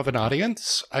in front of an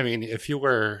audience? I mean, if you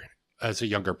were, as a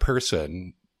younger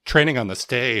person, training on the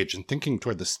stage and thinking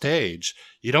toward the stage,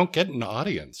 you don't get an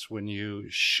audience when you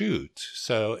shoot.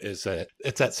 So it's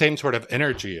that same sort of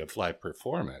energy of live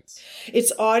performance.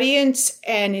 It's audience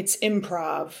and it's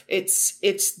improv.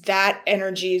 It's that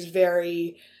energy is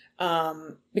very,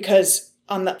 because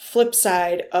on the flip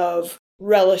side of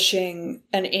relishing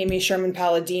an Amy Sherman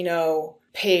Palladino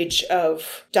page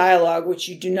of dialogue, which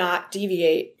you do not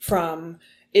deviate from,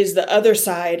 is the other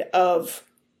side of,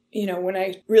 when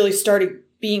I really started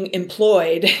being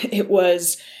employed, it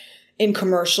was in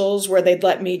commercials where they'd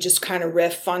let me just kind of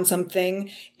riff on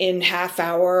something in half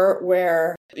hour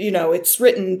where, it's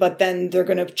written, but then they're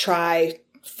going to try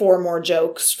 4 more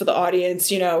jokes for the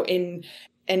audience,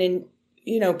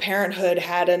 Parenthood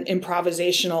had an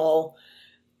improvisational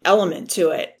element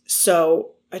to it.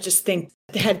 So I just think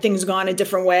had things gone a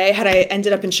different way, had I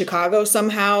ended up in Chicago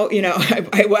somehow,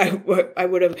 I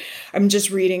would have, I'm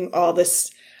just reading all this.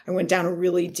 I went down a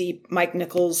really deep Mike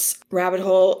Nichols rabbit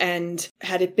hole, and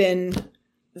had it been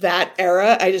that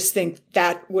era, I just think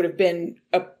that would have been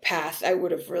a path I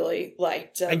would have really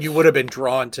liked. And you would have been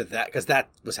drawn to that because that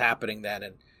was happening then,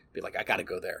 and be like, I got to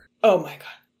go there. Oh my God.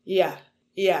 Yeah.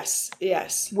 Yes.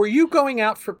 Were you going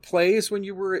out for plays when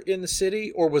you were in the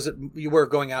city, or was it you were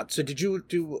going out? So did you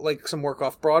do like some work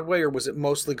off Broadway, or was it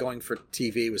mostly going for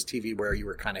TV? Was TV where you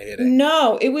were kind of hitting?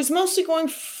 No, it was mostly going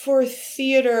for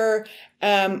theater.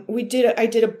 I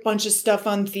did a bunch of stuff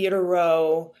on Theater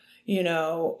Row, we'd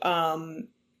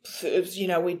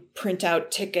print out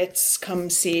tickets, come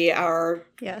see our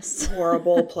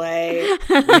horrible play.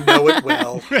 We know it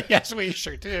well. Yes, we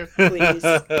sure do. Please.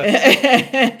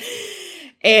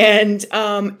 And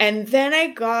then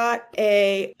I got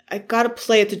a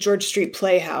play at the George Street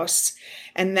Playhouse,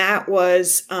 and that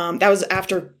was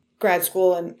after grad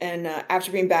school and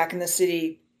after being back in the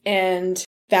city, and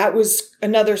that was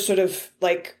another sort of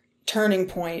like turning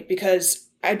point because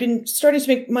I'd been starting to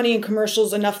make money in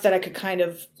commercials enough that I could kind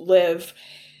of live,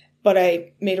 but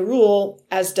I made a rule,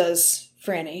 as does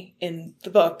Franny in the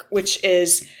book, which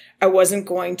is I wasn't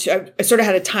going to. I sort of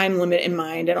had a time limit in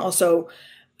mind, and also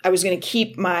I was going to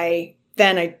keep my,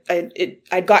 then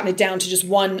I'd gotten it down to just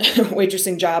one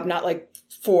waitressing job, not like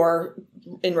 4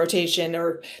 in rotation,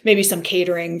 or maybe some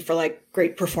catering for like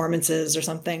great performances or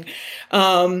something.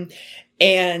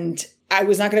 And I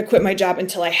was not going to quit my job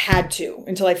until I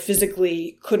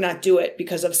physically could not do it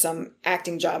because of some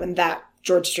acting job. And that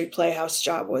George Street Playhouse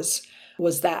job was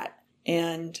that.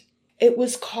 And it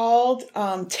was called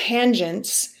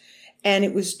Tangents, and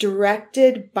it was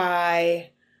directed by,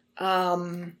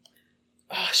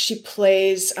 she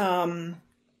plays the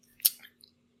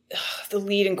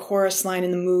lead and chorus line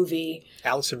in the movie.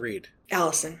 Allison Reed.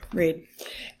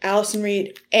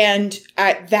 And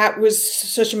that was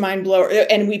such a mind blower.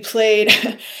 And we played,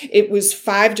 it was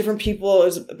 5 different people. It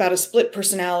was about a split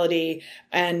personality,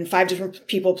 and 5 different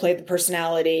people played the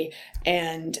personality.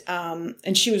 And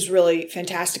she was really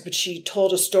fantastic, but she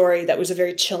told a story that was a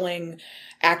very chilling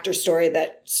actor story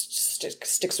that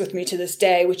sticks with me to this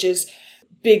day, which is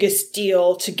biggest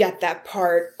deal to get that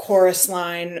part, chorus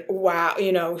line. Wow.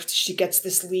 She gets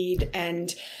this lead,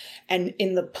 and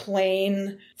in the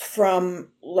plane from,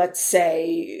 let's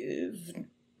say,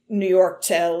 New York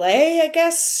to LA, I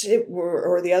guess,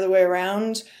 or the other way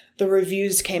around, the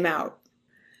reviews came out.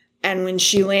 And when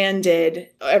she landed,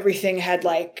 everything had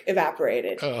like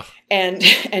evaporated. Ugh. And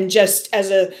just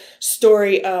as a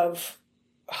story of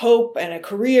hope and a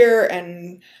career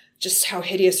and just how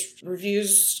hideous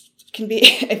reviews can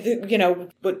be, you know,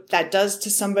 what that does to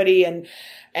somebody. And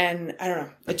I don't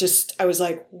know, I was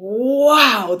like,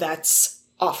 wow, that's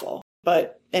awful.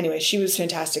 But anyway, she was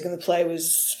fantastic and the play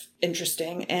was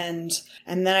interesting. And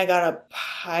then I got a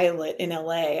pilot in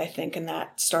LA, I think, and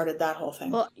that started that whole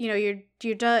thing. Well, you know,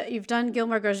 you've done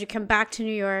Gilmore Girls, you come back to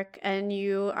New York and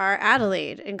you are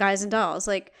Adelaide in Guys and Dolls.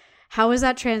 Like, how was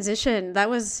that transition? That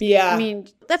was, I mean,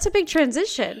 that's a big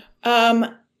transition.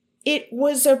 It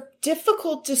was a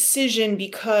difficult decision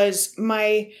because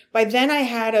by then I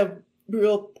had a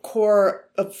real core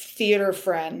of theater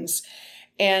friends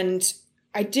and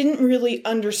I didn't really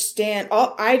understand.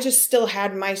 I just still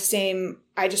had my same,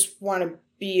 I just want to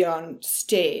be on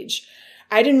stage.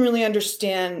 I didn't really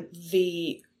understand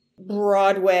the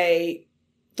Broadway,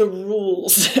 the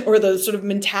rules or the sort of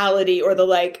mentality or the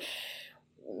like,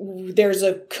 there's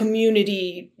a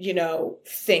community, you know,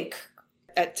 think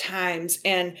at times.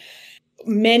 And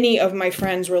many of my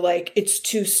friends were like, it's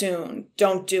too soon.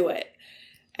 Don't do it.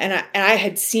 And I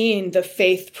had seen the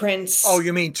Faith Prince. Oh,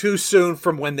 you mean too soon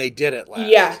from when they did it last?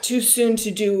 Yeah, too soon to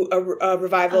do a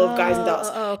revival of Guys and Dolls.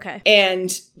 Oh, okay.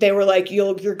 And they were like,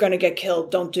 you're going to get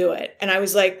killed. Don't do it. And I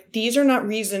was like, these are not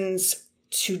reasons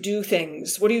to do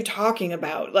things. What are you talking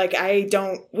about? Like,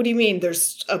 what do you mean?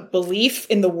 There's a belief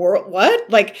in the world? What?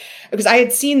 Like, because I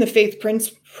had seen the Faith Prince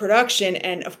production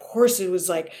and of course it was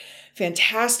like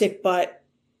fantastic, but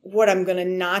what, I'm going to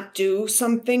not do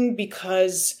something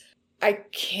because I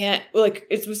can't, like,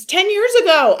 it was 10 years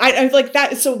ago. I was like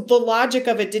that. So the logic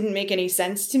of it didn't make any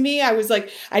sense to me. I was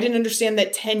like, I didn't understand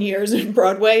that 10 years in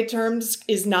Broadway terms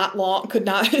is not long,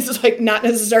 is like not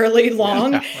necessarily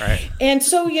long. Yeah, right. And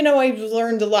so, you know, I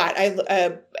learned a lot.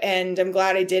 And I'm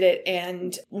glad I did it.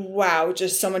 And wow,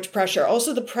 just so much pressure.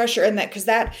 Also the pressure in that, because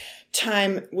that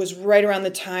time was right around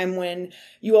the time when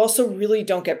you also really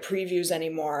don't get previews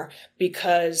anymore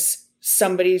because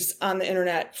somebody's on the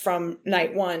internet from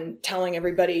night one telling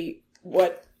everybody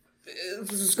what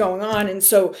is going on. And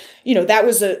so, you know, that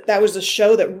was a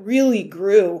show that really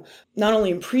grew not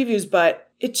only in previews, but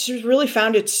it just really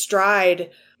found its stride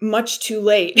much too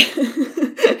late.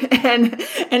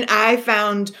 and I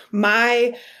found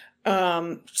my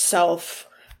self,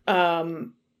 I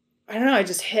don't know, I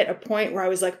just hit a point where I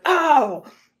was like, oh,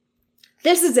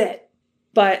 this is it.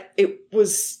 But it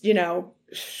was, you know,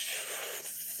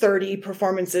 30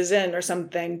 performances in or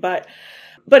something. But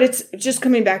it's just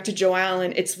coming back to Joe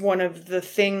Allen. It's one of the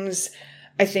things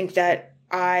I think that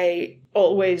I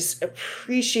always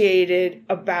appreciated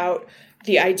about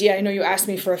the idea. I know you asked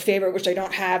me for a favorite, which I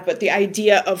don't have, but the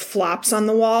idea of flops on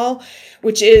the wall,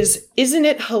 which isn't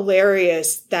it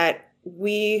hilarious that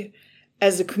we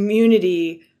as a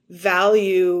community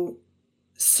value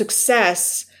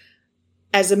success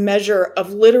as a measure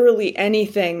of literally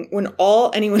anything when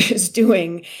all anyone is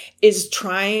doing is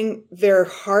trying their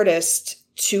hardest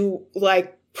to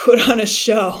like put on a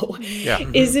show. Yeah.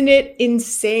 Isn't it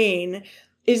insane?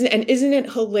 Isn't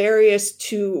it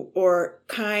hilarious or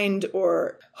kind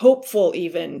or hopeful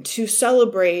even to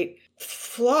celebrate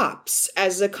flops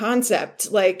as a concept?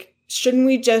 Like, shouldn't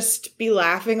we just be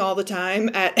laughing all the time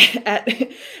at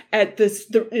this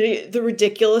the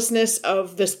ridiculousness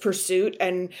of this pursuit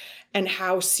and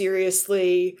how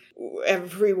seriously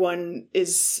everyone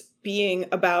is being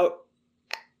about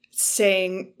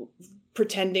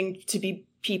pretending to be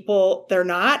people they're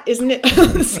not? Isn't it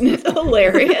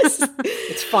hilarious?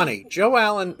 It's funny. Joe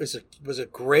Allen was a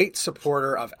great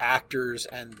supporter of actors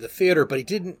and the theater, but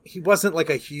he wasn't like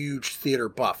a huge theater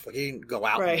buff. Like, he didn't go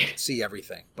out and see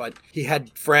everything, but he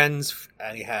had friends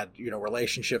and he had, you know,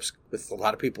 relationships with a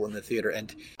lot of people in the theater.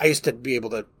 And I used to be able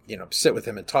to, you know, sit with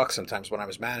him and talk sometimes when I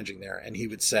was managing there. And he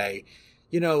would say,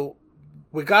 you know,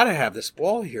 we got to have this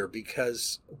wall here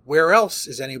because where else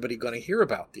is anybody going to hear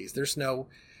about these?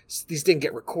 These didn't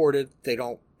get recorded. They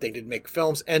didn't make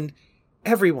films, and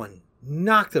everyone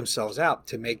knocked themselves out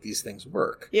to make these things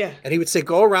work. Yeah. And he would say,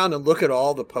 go around and look at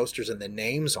all the posters and the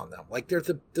names on them. Like, they're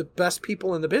the best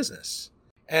people in the business.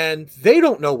 And they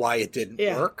don't know why it didn't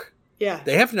work. Yeah.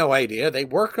 They have no idea. They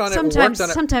worked on it.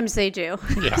 Sometimes they do.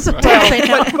 Yeah. Sometimes they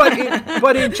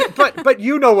don't. But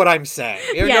you know what I'm saying.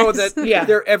 You know Yes.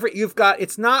 that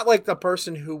it's not like the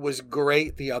person who was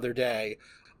great the other day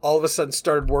all of a sudden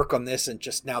started work on this and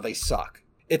just now they suck.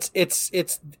 It's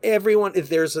everyone. If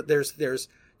there's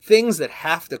things that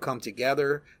have to come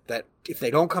together, that if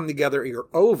they don't come together, you're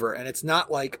over. And it's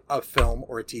not like a film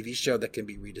or a TV show that can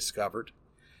be rediscovered.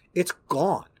 It's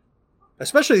gone.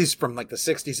 especially these from like the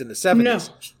 60s and the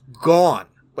 70s, gone.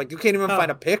 Like you can't even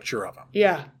find a picture of them.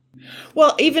 Yeah.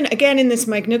 Well, even again in this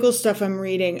Mike Nichols stuff I'm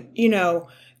reading,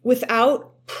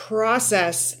 without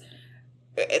process,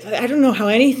 I don't know how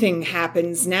anything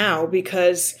happens now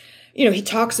because, he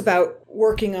talks about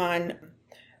working on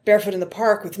Barefoot in the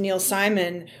Park with Neil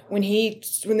Simon. When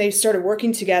they started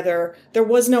working together, there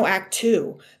was no act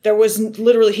 2. There was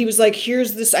literally, he was like,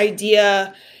 here's this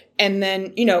idea. And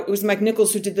then, it was Mike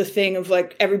Nichols who did the thing of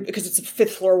like because it's a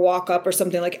 5th floor walk up or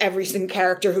something, like every single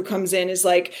character who comes in is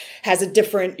like, has a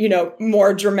different,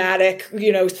 more dramatic,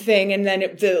 thing. And then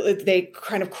they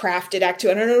kind of crafted act 2.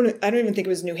 I don't even think it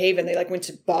was New Haven. They like went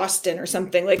to Boston or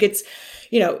something. Like it's,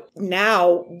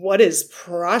 now what is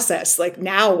process? Like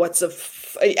now what's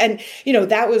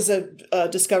that was a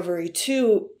discovery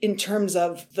too, in terms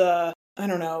of the, I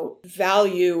don't know,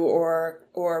 value or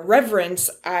reverence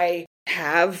I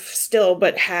have still,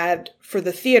 but had for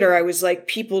the theater. I was like,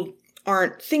 people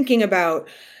aren't thinking about,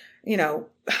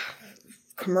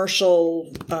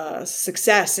 commercial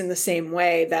success in the same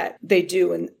way that they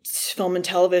do in film and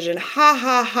television. Ha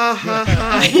ha ha ha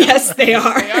ha. Yes, they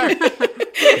are.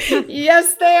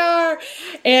 Yes, they are.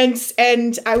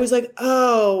 And I was like,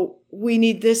 oh, we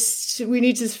need this. We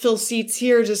need to fill seats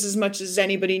here just as much as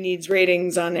anybody needs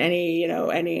ratings on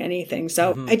anything.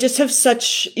 So I just have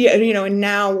such, and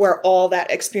now where all that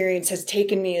experience has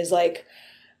taken me is like,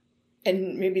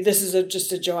 and maybe this is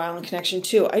just a Joe Allen connection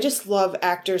too. I just love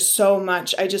actors so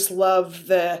much. I just love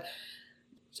the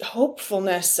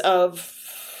hopefulness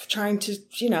of trying to,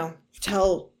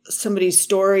 tell somebody's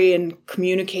story and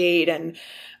communicate and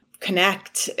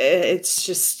connect. It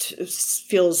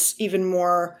feels even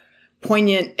more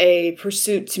poignant a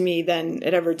pursuit to me than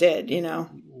it ever did,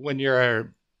 When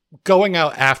you're going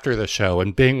out after the show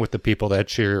and being with the people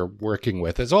that you're working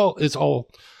with is all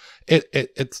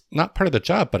it's not part of the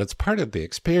job, but it's part of the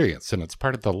experience and it's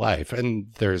part of the life.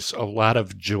 And there's a lot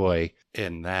of joy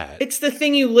in that. It's the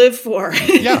thing you live for.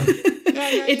 Yeah.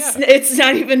 It's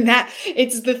not even that.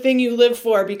 It's the thing you live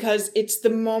for because it's the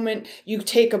moment you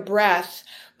take a breath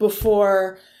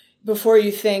before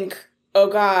you think, oh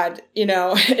God,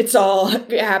 it's all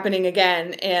happening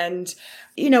again. And,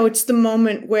 it's the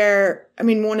moment where,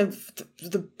 one of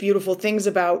the beautiful things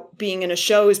about being in a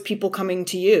show is people coming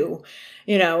to you,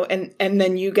 and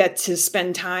then you get to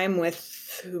spend time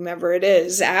with whomever it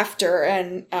is after.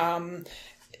 And,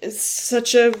 it's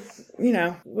such a,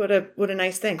 what a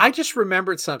nice thing. I just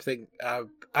remembered something.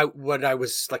 I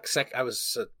was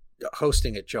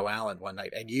hosting at Joe Allen one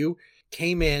night, and you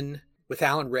came in with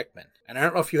Alan Rickman. And I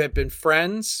don't know if you had been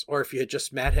friends or if you had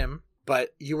just met him, but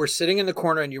you were sitting in the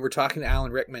corner and you were talking to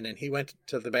Alan Rickman, and he went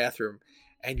to the bathroom,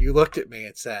 and you looked at me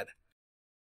and said,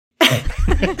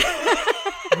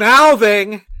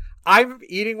 mouthing, I'm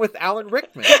eating with Alan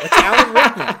Rickman. It's Alan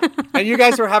Rickman. And you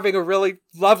guys were having a really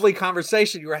lovely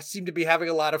conversation. You seemed to be having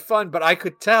a lot of fun, but I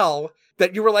could tell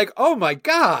that you were like, oh my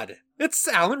God, it's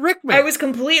Alan Rickman. I was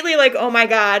completely like, oh my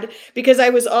God, because I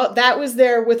was that was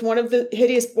there with one of the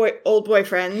hideous old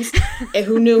boyfriends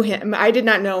who knew him. I did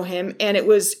not know him. And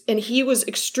he was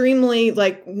extremely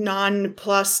like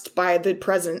nonplussed by the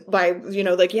present,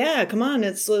 yeah, come on,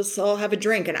 let's all have a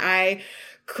drink. And I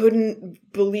couldn't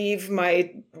believe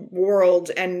my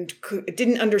world and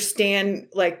didn't understand,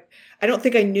 like, I don't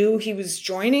think I knew he was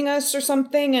joining us or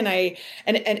something. And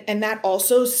and that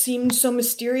also seemed so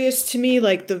mysterious to me,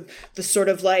 like the sort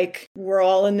of like, we're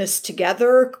all in this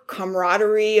together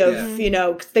camaraderie of,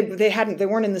 they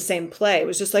weren't in the same play. It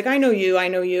was just like, I know you.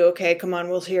 Okay, come on,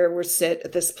 we'll sit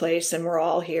at this place and we're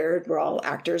all here. We're all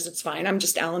actors. It's fine. I'm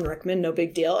just Alan Rickman. No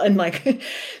big deal. And like,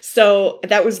 so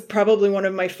that was probably one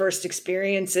of my first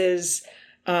experiences,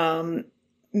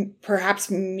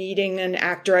 perhaps meeting an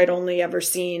actor I'd only ever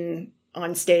seen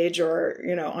on stage or,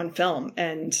 on film.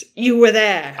 And you were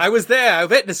there. I was there. I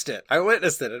witnessed it.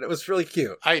 And it was really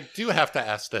cute. I do have to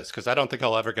ask this because I don't think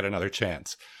I'll ever get another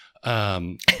chance.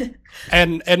 And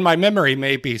my memory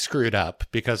may be screwed up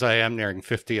because I am nearing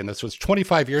 50 and this was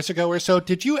 25 years ago or so.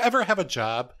 Did you ever have a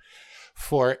job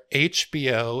for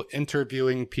HBO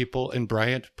interviewing people in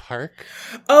Bryant Park?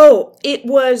 Oh, it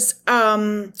was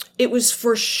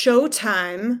for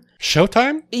Showtime.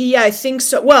 Showtime? Yeah, I think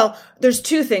so. Well, there's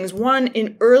two things. One,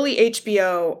 in early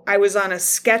HBO, I was on a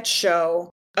sketch show.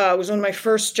 It was one of my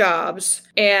first jobs.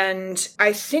 And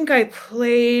I think I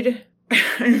played, I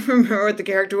don't remember what the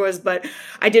character was, but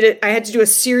I did it. I had to do a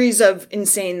series of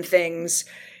insane things.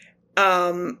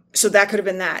 So that could have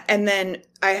been that. And then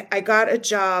I got a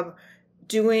job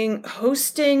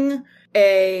hosting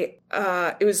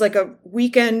it was like a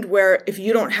weekend where if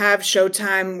you don't have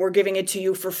Showtime, we're giving it to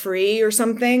you for free or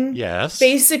something. Yes.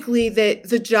 Basically,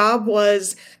 the job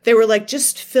was, they were like,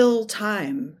 just fill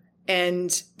time.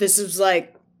 And this was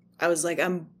like, I was like,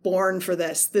 I'm born for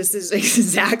this. This is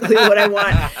exactly what I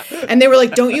want. And they were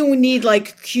like, don't you need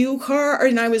like cue card?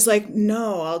 And I was like,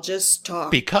 no, I'll just talk.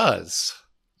 Because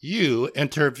you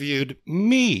interviewed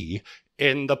me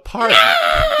in the park.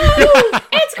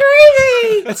 It's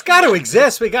crazy. It's got to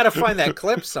exist. We got to find that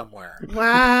clip somewhere.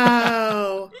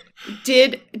 Wow.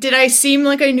 Did I seem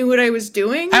like I knew what I was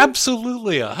doing?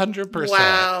 Absolutely, 100%.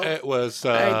 Wow. It was.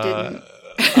 I didn't.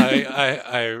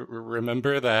 I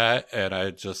remember that, and I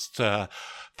just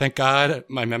thank God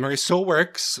my memory still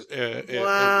works. It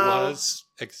was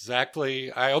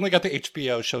exactly. I only got the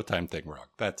HBO Showtime thing wrong.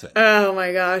 That's it. Oh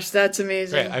my gosh, that's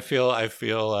amazing. Right, I feel.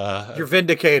 You're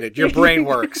vindicated. Your brain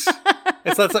works.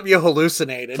 It's not something you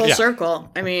hallucinated. Full circle.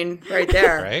 I mean, right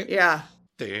there. Right? Yeah.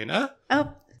 Dana?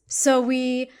 Oh, so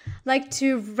we like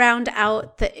to round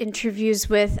out the interviews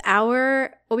with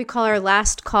what we call our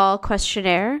last call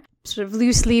questionnaire, sort of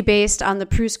loosely based on the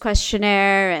Proust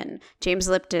questionnaire and James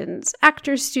Lipton's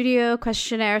Actors Studio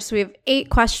questionnaire. So we have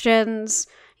 8 questions,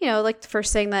 like the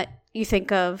first thing that you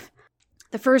think of.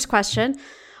 The first question,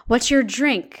 what's your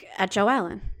drink at Joe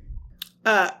Allen?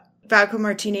 Vodka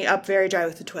martini up very dry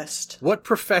with a twist. What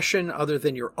profession other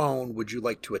than your own would you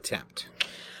like to attempt?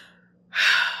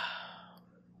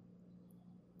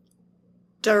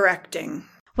 Directing.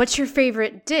 What's your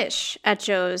favorite dish at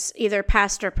Joe's, either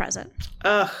past or present?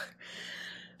 Ugh.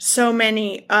 So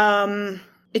many.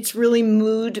 It's really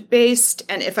mood based,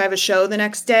 and if I have a show the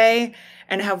next day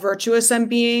and how virtuous I'm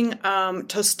being,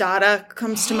 tostada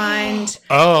comes to mind.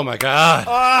 Oh my God.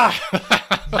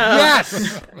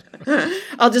 Yes.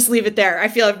 I'll just leave it there. I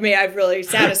feel like I've really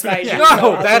satisfied you.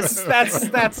 No,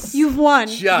 that's You've won.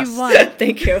 Just- You've won.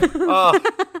 Thank you. oh,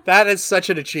 that is such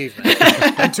an achievement.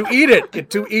 And to eat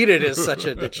it is such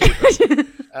an achievement.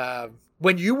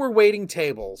 When you were waiting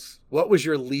tables, what was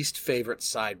your least favorite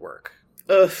side work?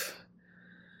 Ugh.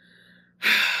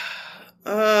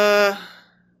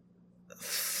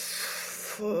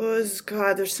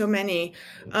 God, there's so many.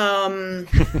 I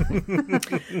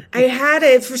had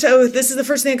it. So this is the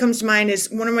first thing that comes to mind. Is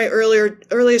one of my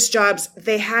earliest jobs.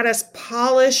 They had us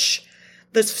polish.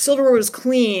 The silverware was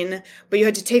clean, but you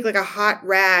had to take like a hot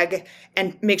rag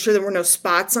and make sure there were no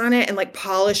spots on it and like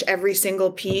polish every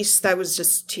single piece. That was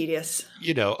just tedious.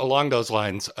 Along those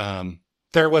lines,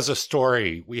 there was a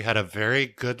story. We had a very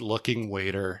good-looking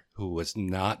waiter who was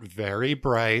not very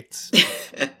bright,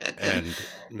 and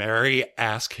Mary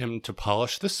asked him to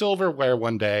polish the silverware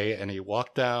one day, and he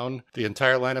walked down the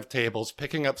entire line of tables,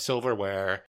 picking up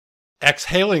silverware,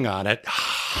 exhaling on it.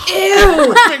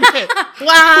 Ew! Wow! With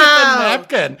a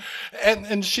napkin.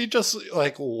 And she just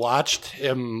watched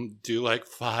him do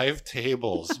 5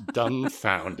 tables,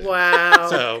 dumbfounded.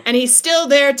 Wow. And he's still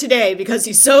there today because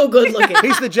he's so good looking.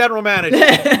 He's the general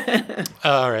manager.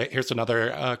 All right, here's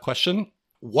another question.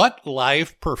 What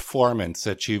live performance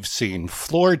that you've seen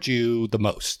floored you the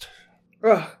most?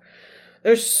 Ugh,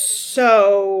 there's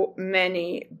so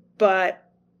many, but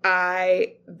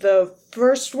the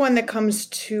first one that comes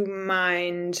to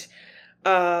mind,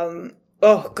 then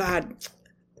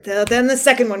the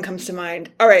second one comes to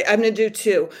mind. All right, I'm going to do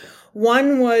 2.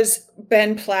 One was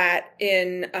Ben Platt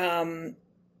in,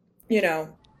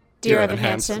 Dear Evan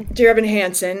Hansen. Dear Evan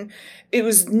Hansen. It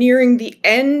was nearing the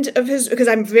end of his, because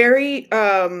I'm very,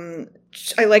 I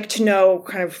like to know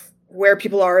kind of where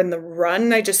people are in the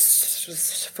run. It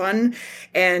was fun.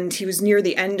 And he was near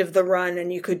the end of the run,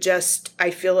 and you could just, I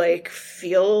feel it.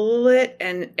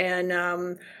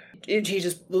 And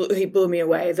he blew me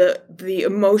away. The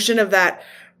emotion of that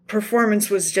performance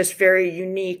was just very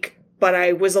unique, but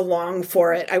I was along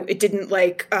for it. It didn't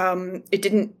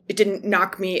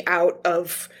knock me out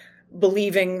of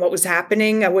believing what was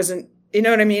happening. I wasn't, you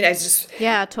know what I mean?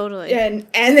 Yeah, totally. And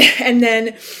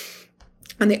then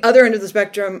on the other end of the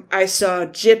spectrum, I saw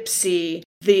Gypsy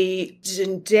the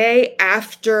day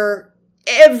after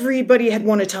everybody had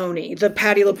won a Tony, the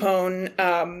Patti LuPone.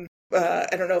 I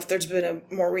don't know if there's been a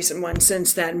more recent one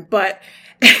since then,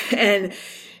 and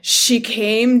she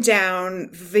came down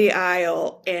the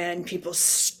aisle and people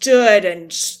stood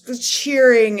and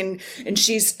cheering, and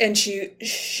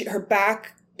her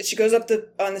back she goes up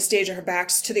on the stage and her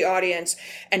back's to the audience,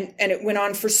 and it went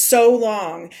on for so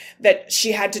long that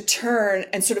she had to turn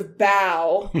and sort of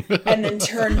bow and then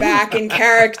turn back in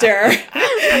character.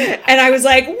 And I was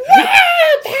like, what?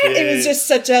 It was just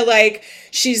such a, like,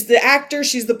 she's the actor,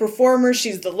 she's the performer,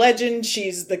 she's the legend,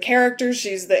 she's the character,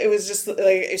 it was just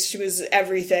like, she was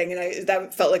everything. And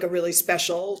that felt like a really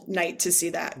special night to see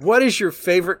that. What is your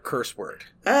favorite curse word?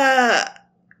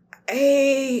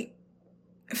 It's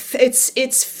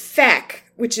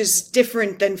feck, which is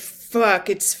different than fuck.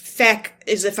 It's feck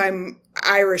as if I'm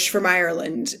Irish from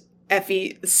Ireland.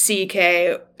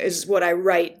 F-E-C-K is what I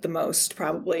write the most,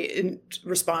 probably, in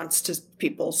response to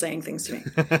people saying things to me.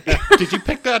 Did you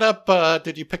pick that up?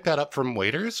 Did you pick that up from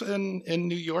waiters in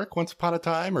New York once upon a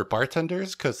time, or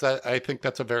bartenders? Because I think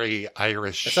that's a very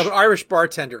Irish. It's an Irish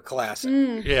bartender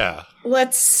classic. Yeah.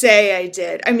 Let's say I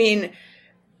did. I mean,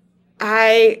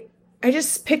 I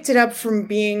just picked it up from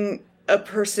being a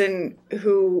person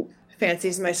who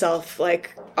fancies myself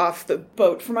like off the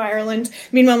boat from Ireland.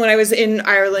 Meanwhile, when I was in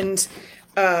Ireland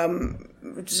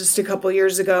just a couple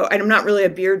years ago, and I'm not really a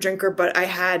beer drinker, but I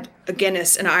had a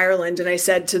Guinness in Ireland, and I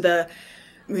said to the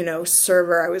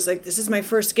server, I was like, this is my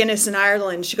first Guinness in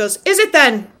Ireland. She goes, is it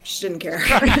then? She didn't care.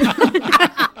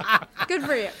 Good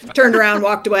for you. Turned around,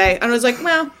 walked away, and I was like,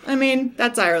 well, I mean,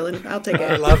 that's Ireland. I'll take it.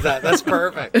 I love that. That's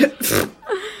perfect.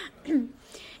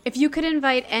 If you could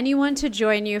invite anyone to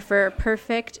join you for a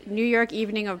perfect New York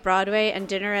evening of Broadway and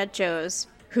dinner at Joe's,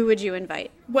 who would you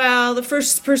invite? Well, the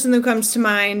first person who comes to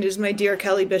mind is my dear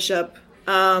Kelly Bishop,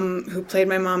 who played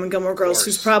my mom in Gilmore Girls,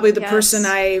 who's probably the person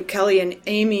Kelly and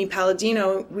Amy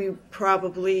Palladino, we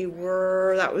probably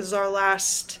were, that was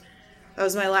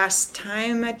my last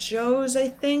time at Joe's, I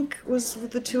think, was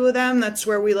with the two of them. That's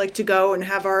where we like to go and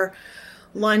have our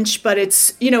lunch, but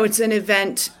it's an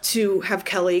event to have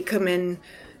Kelly come in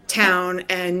town,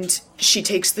 and she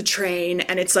takes the train,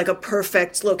 and it's like a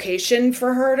perfect location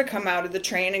for her to come out of the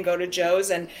train and go to Joe's,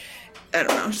 and I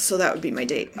don't know, so that would be my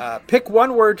date. Pick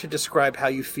one word to describe how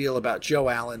you feel about Joe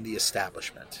Allen, the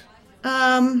establishment.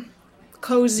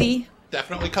 Cozy.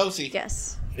 Definitely cozy.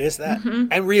 Yes. It is that. Mm-hmm.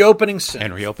 And reopening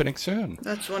soon.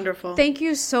 That's wonderful. Thank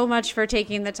you so much for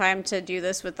taking the time to do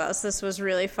this with us. This was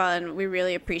really fun. We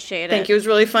really appreciate it. Thank you. It was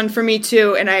really fun for me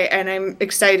too, and I'm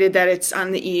excited that it's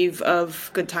on the eve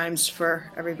of good times for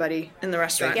everybody in the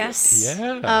restaurant. Yes.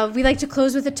 Yeah. We like to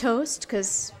close with a toast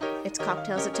because it's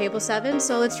Cocktails at Table 7.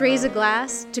 So let's raise a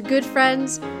glass to good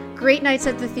friends, great nights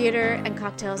at the theater, and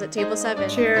cocktails at Table 7.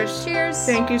 Cheers. Cheers.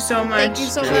 Thank you so much. Thank you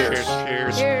so much. Cheers.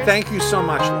 Cheers. Cheers. Thank you so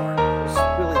much, Lauren. It was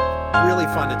really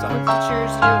fun to talk to you.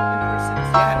 Cheers to you in person.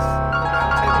 Yes.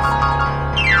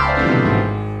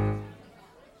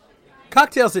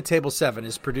 Cocktails at Table 7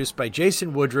 is produced by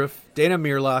Jason Woodruff, Dana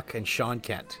Mearlock, and Sean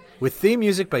Kent, with theme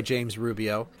music by James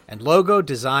Rubio, and logo,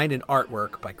 design, and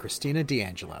artwork by Christina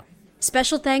D'Angelo.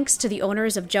 Special thanks to the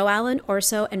owners of Joe Allen,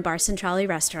 Orso, and Bar Centrale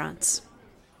restaurants.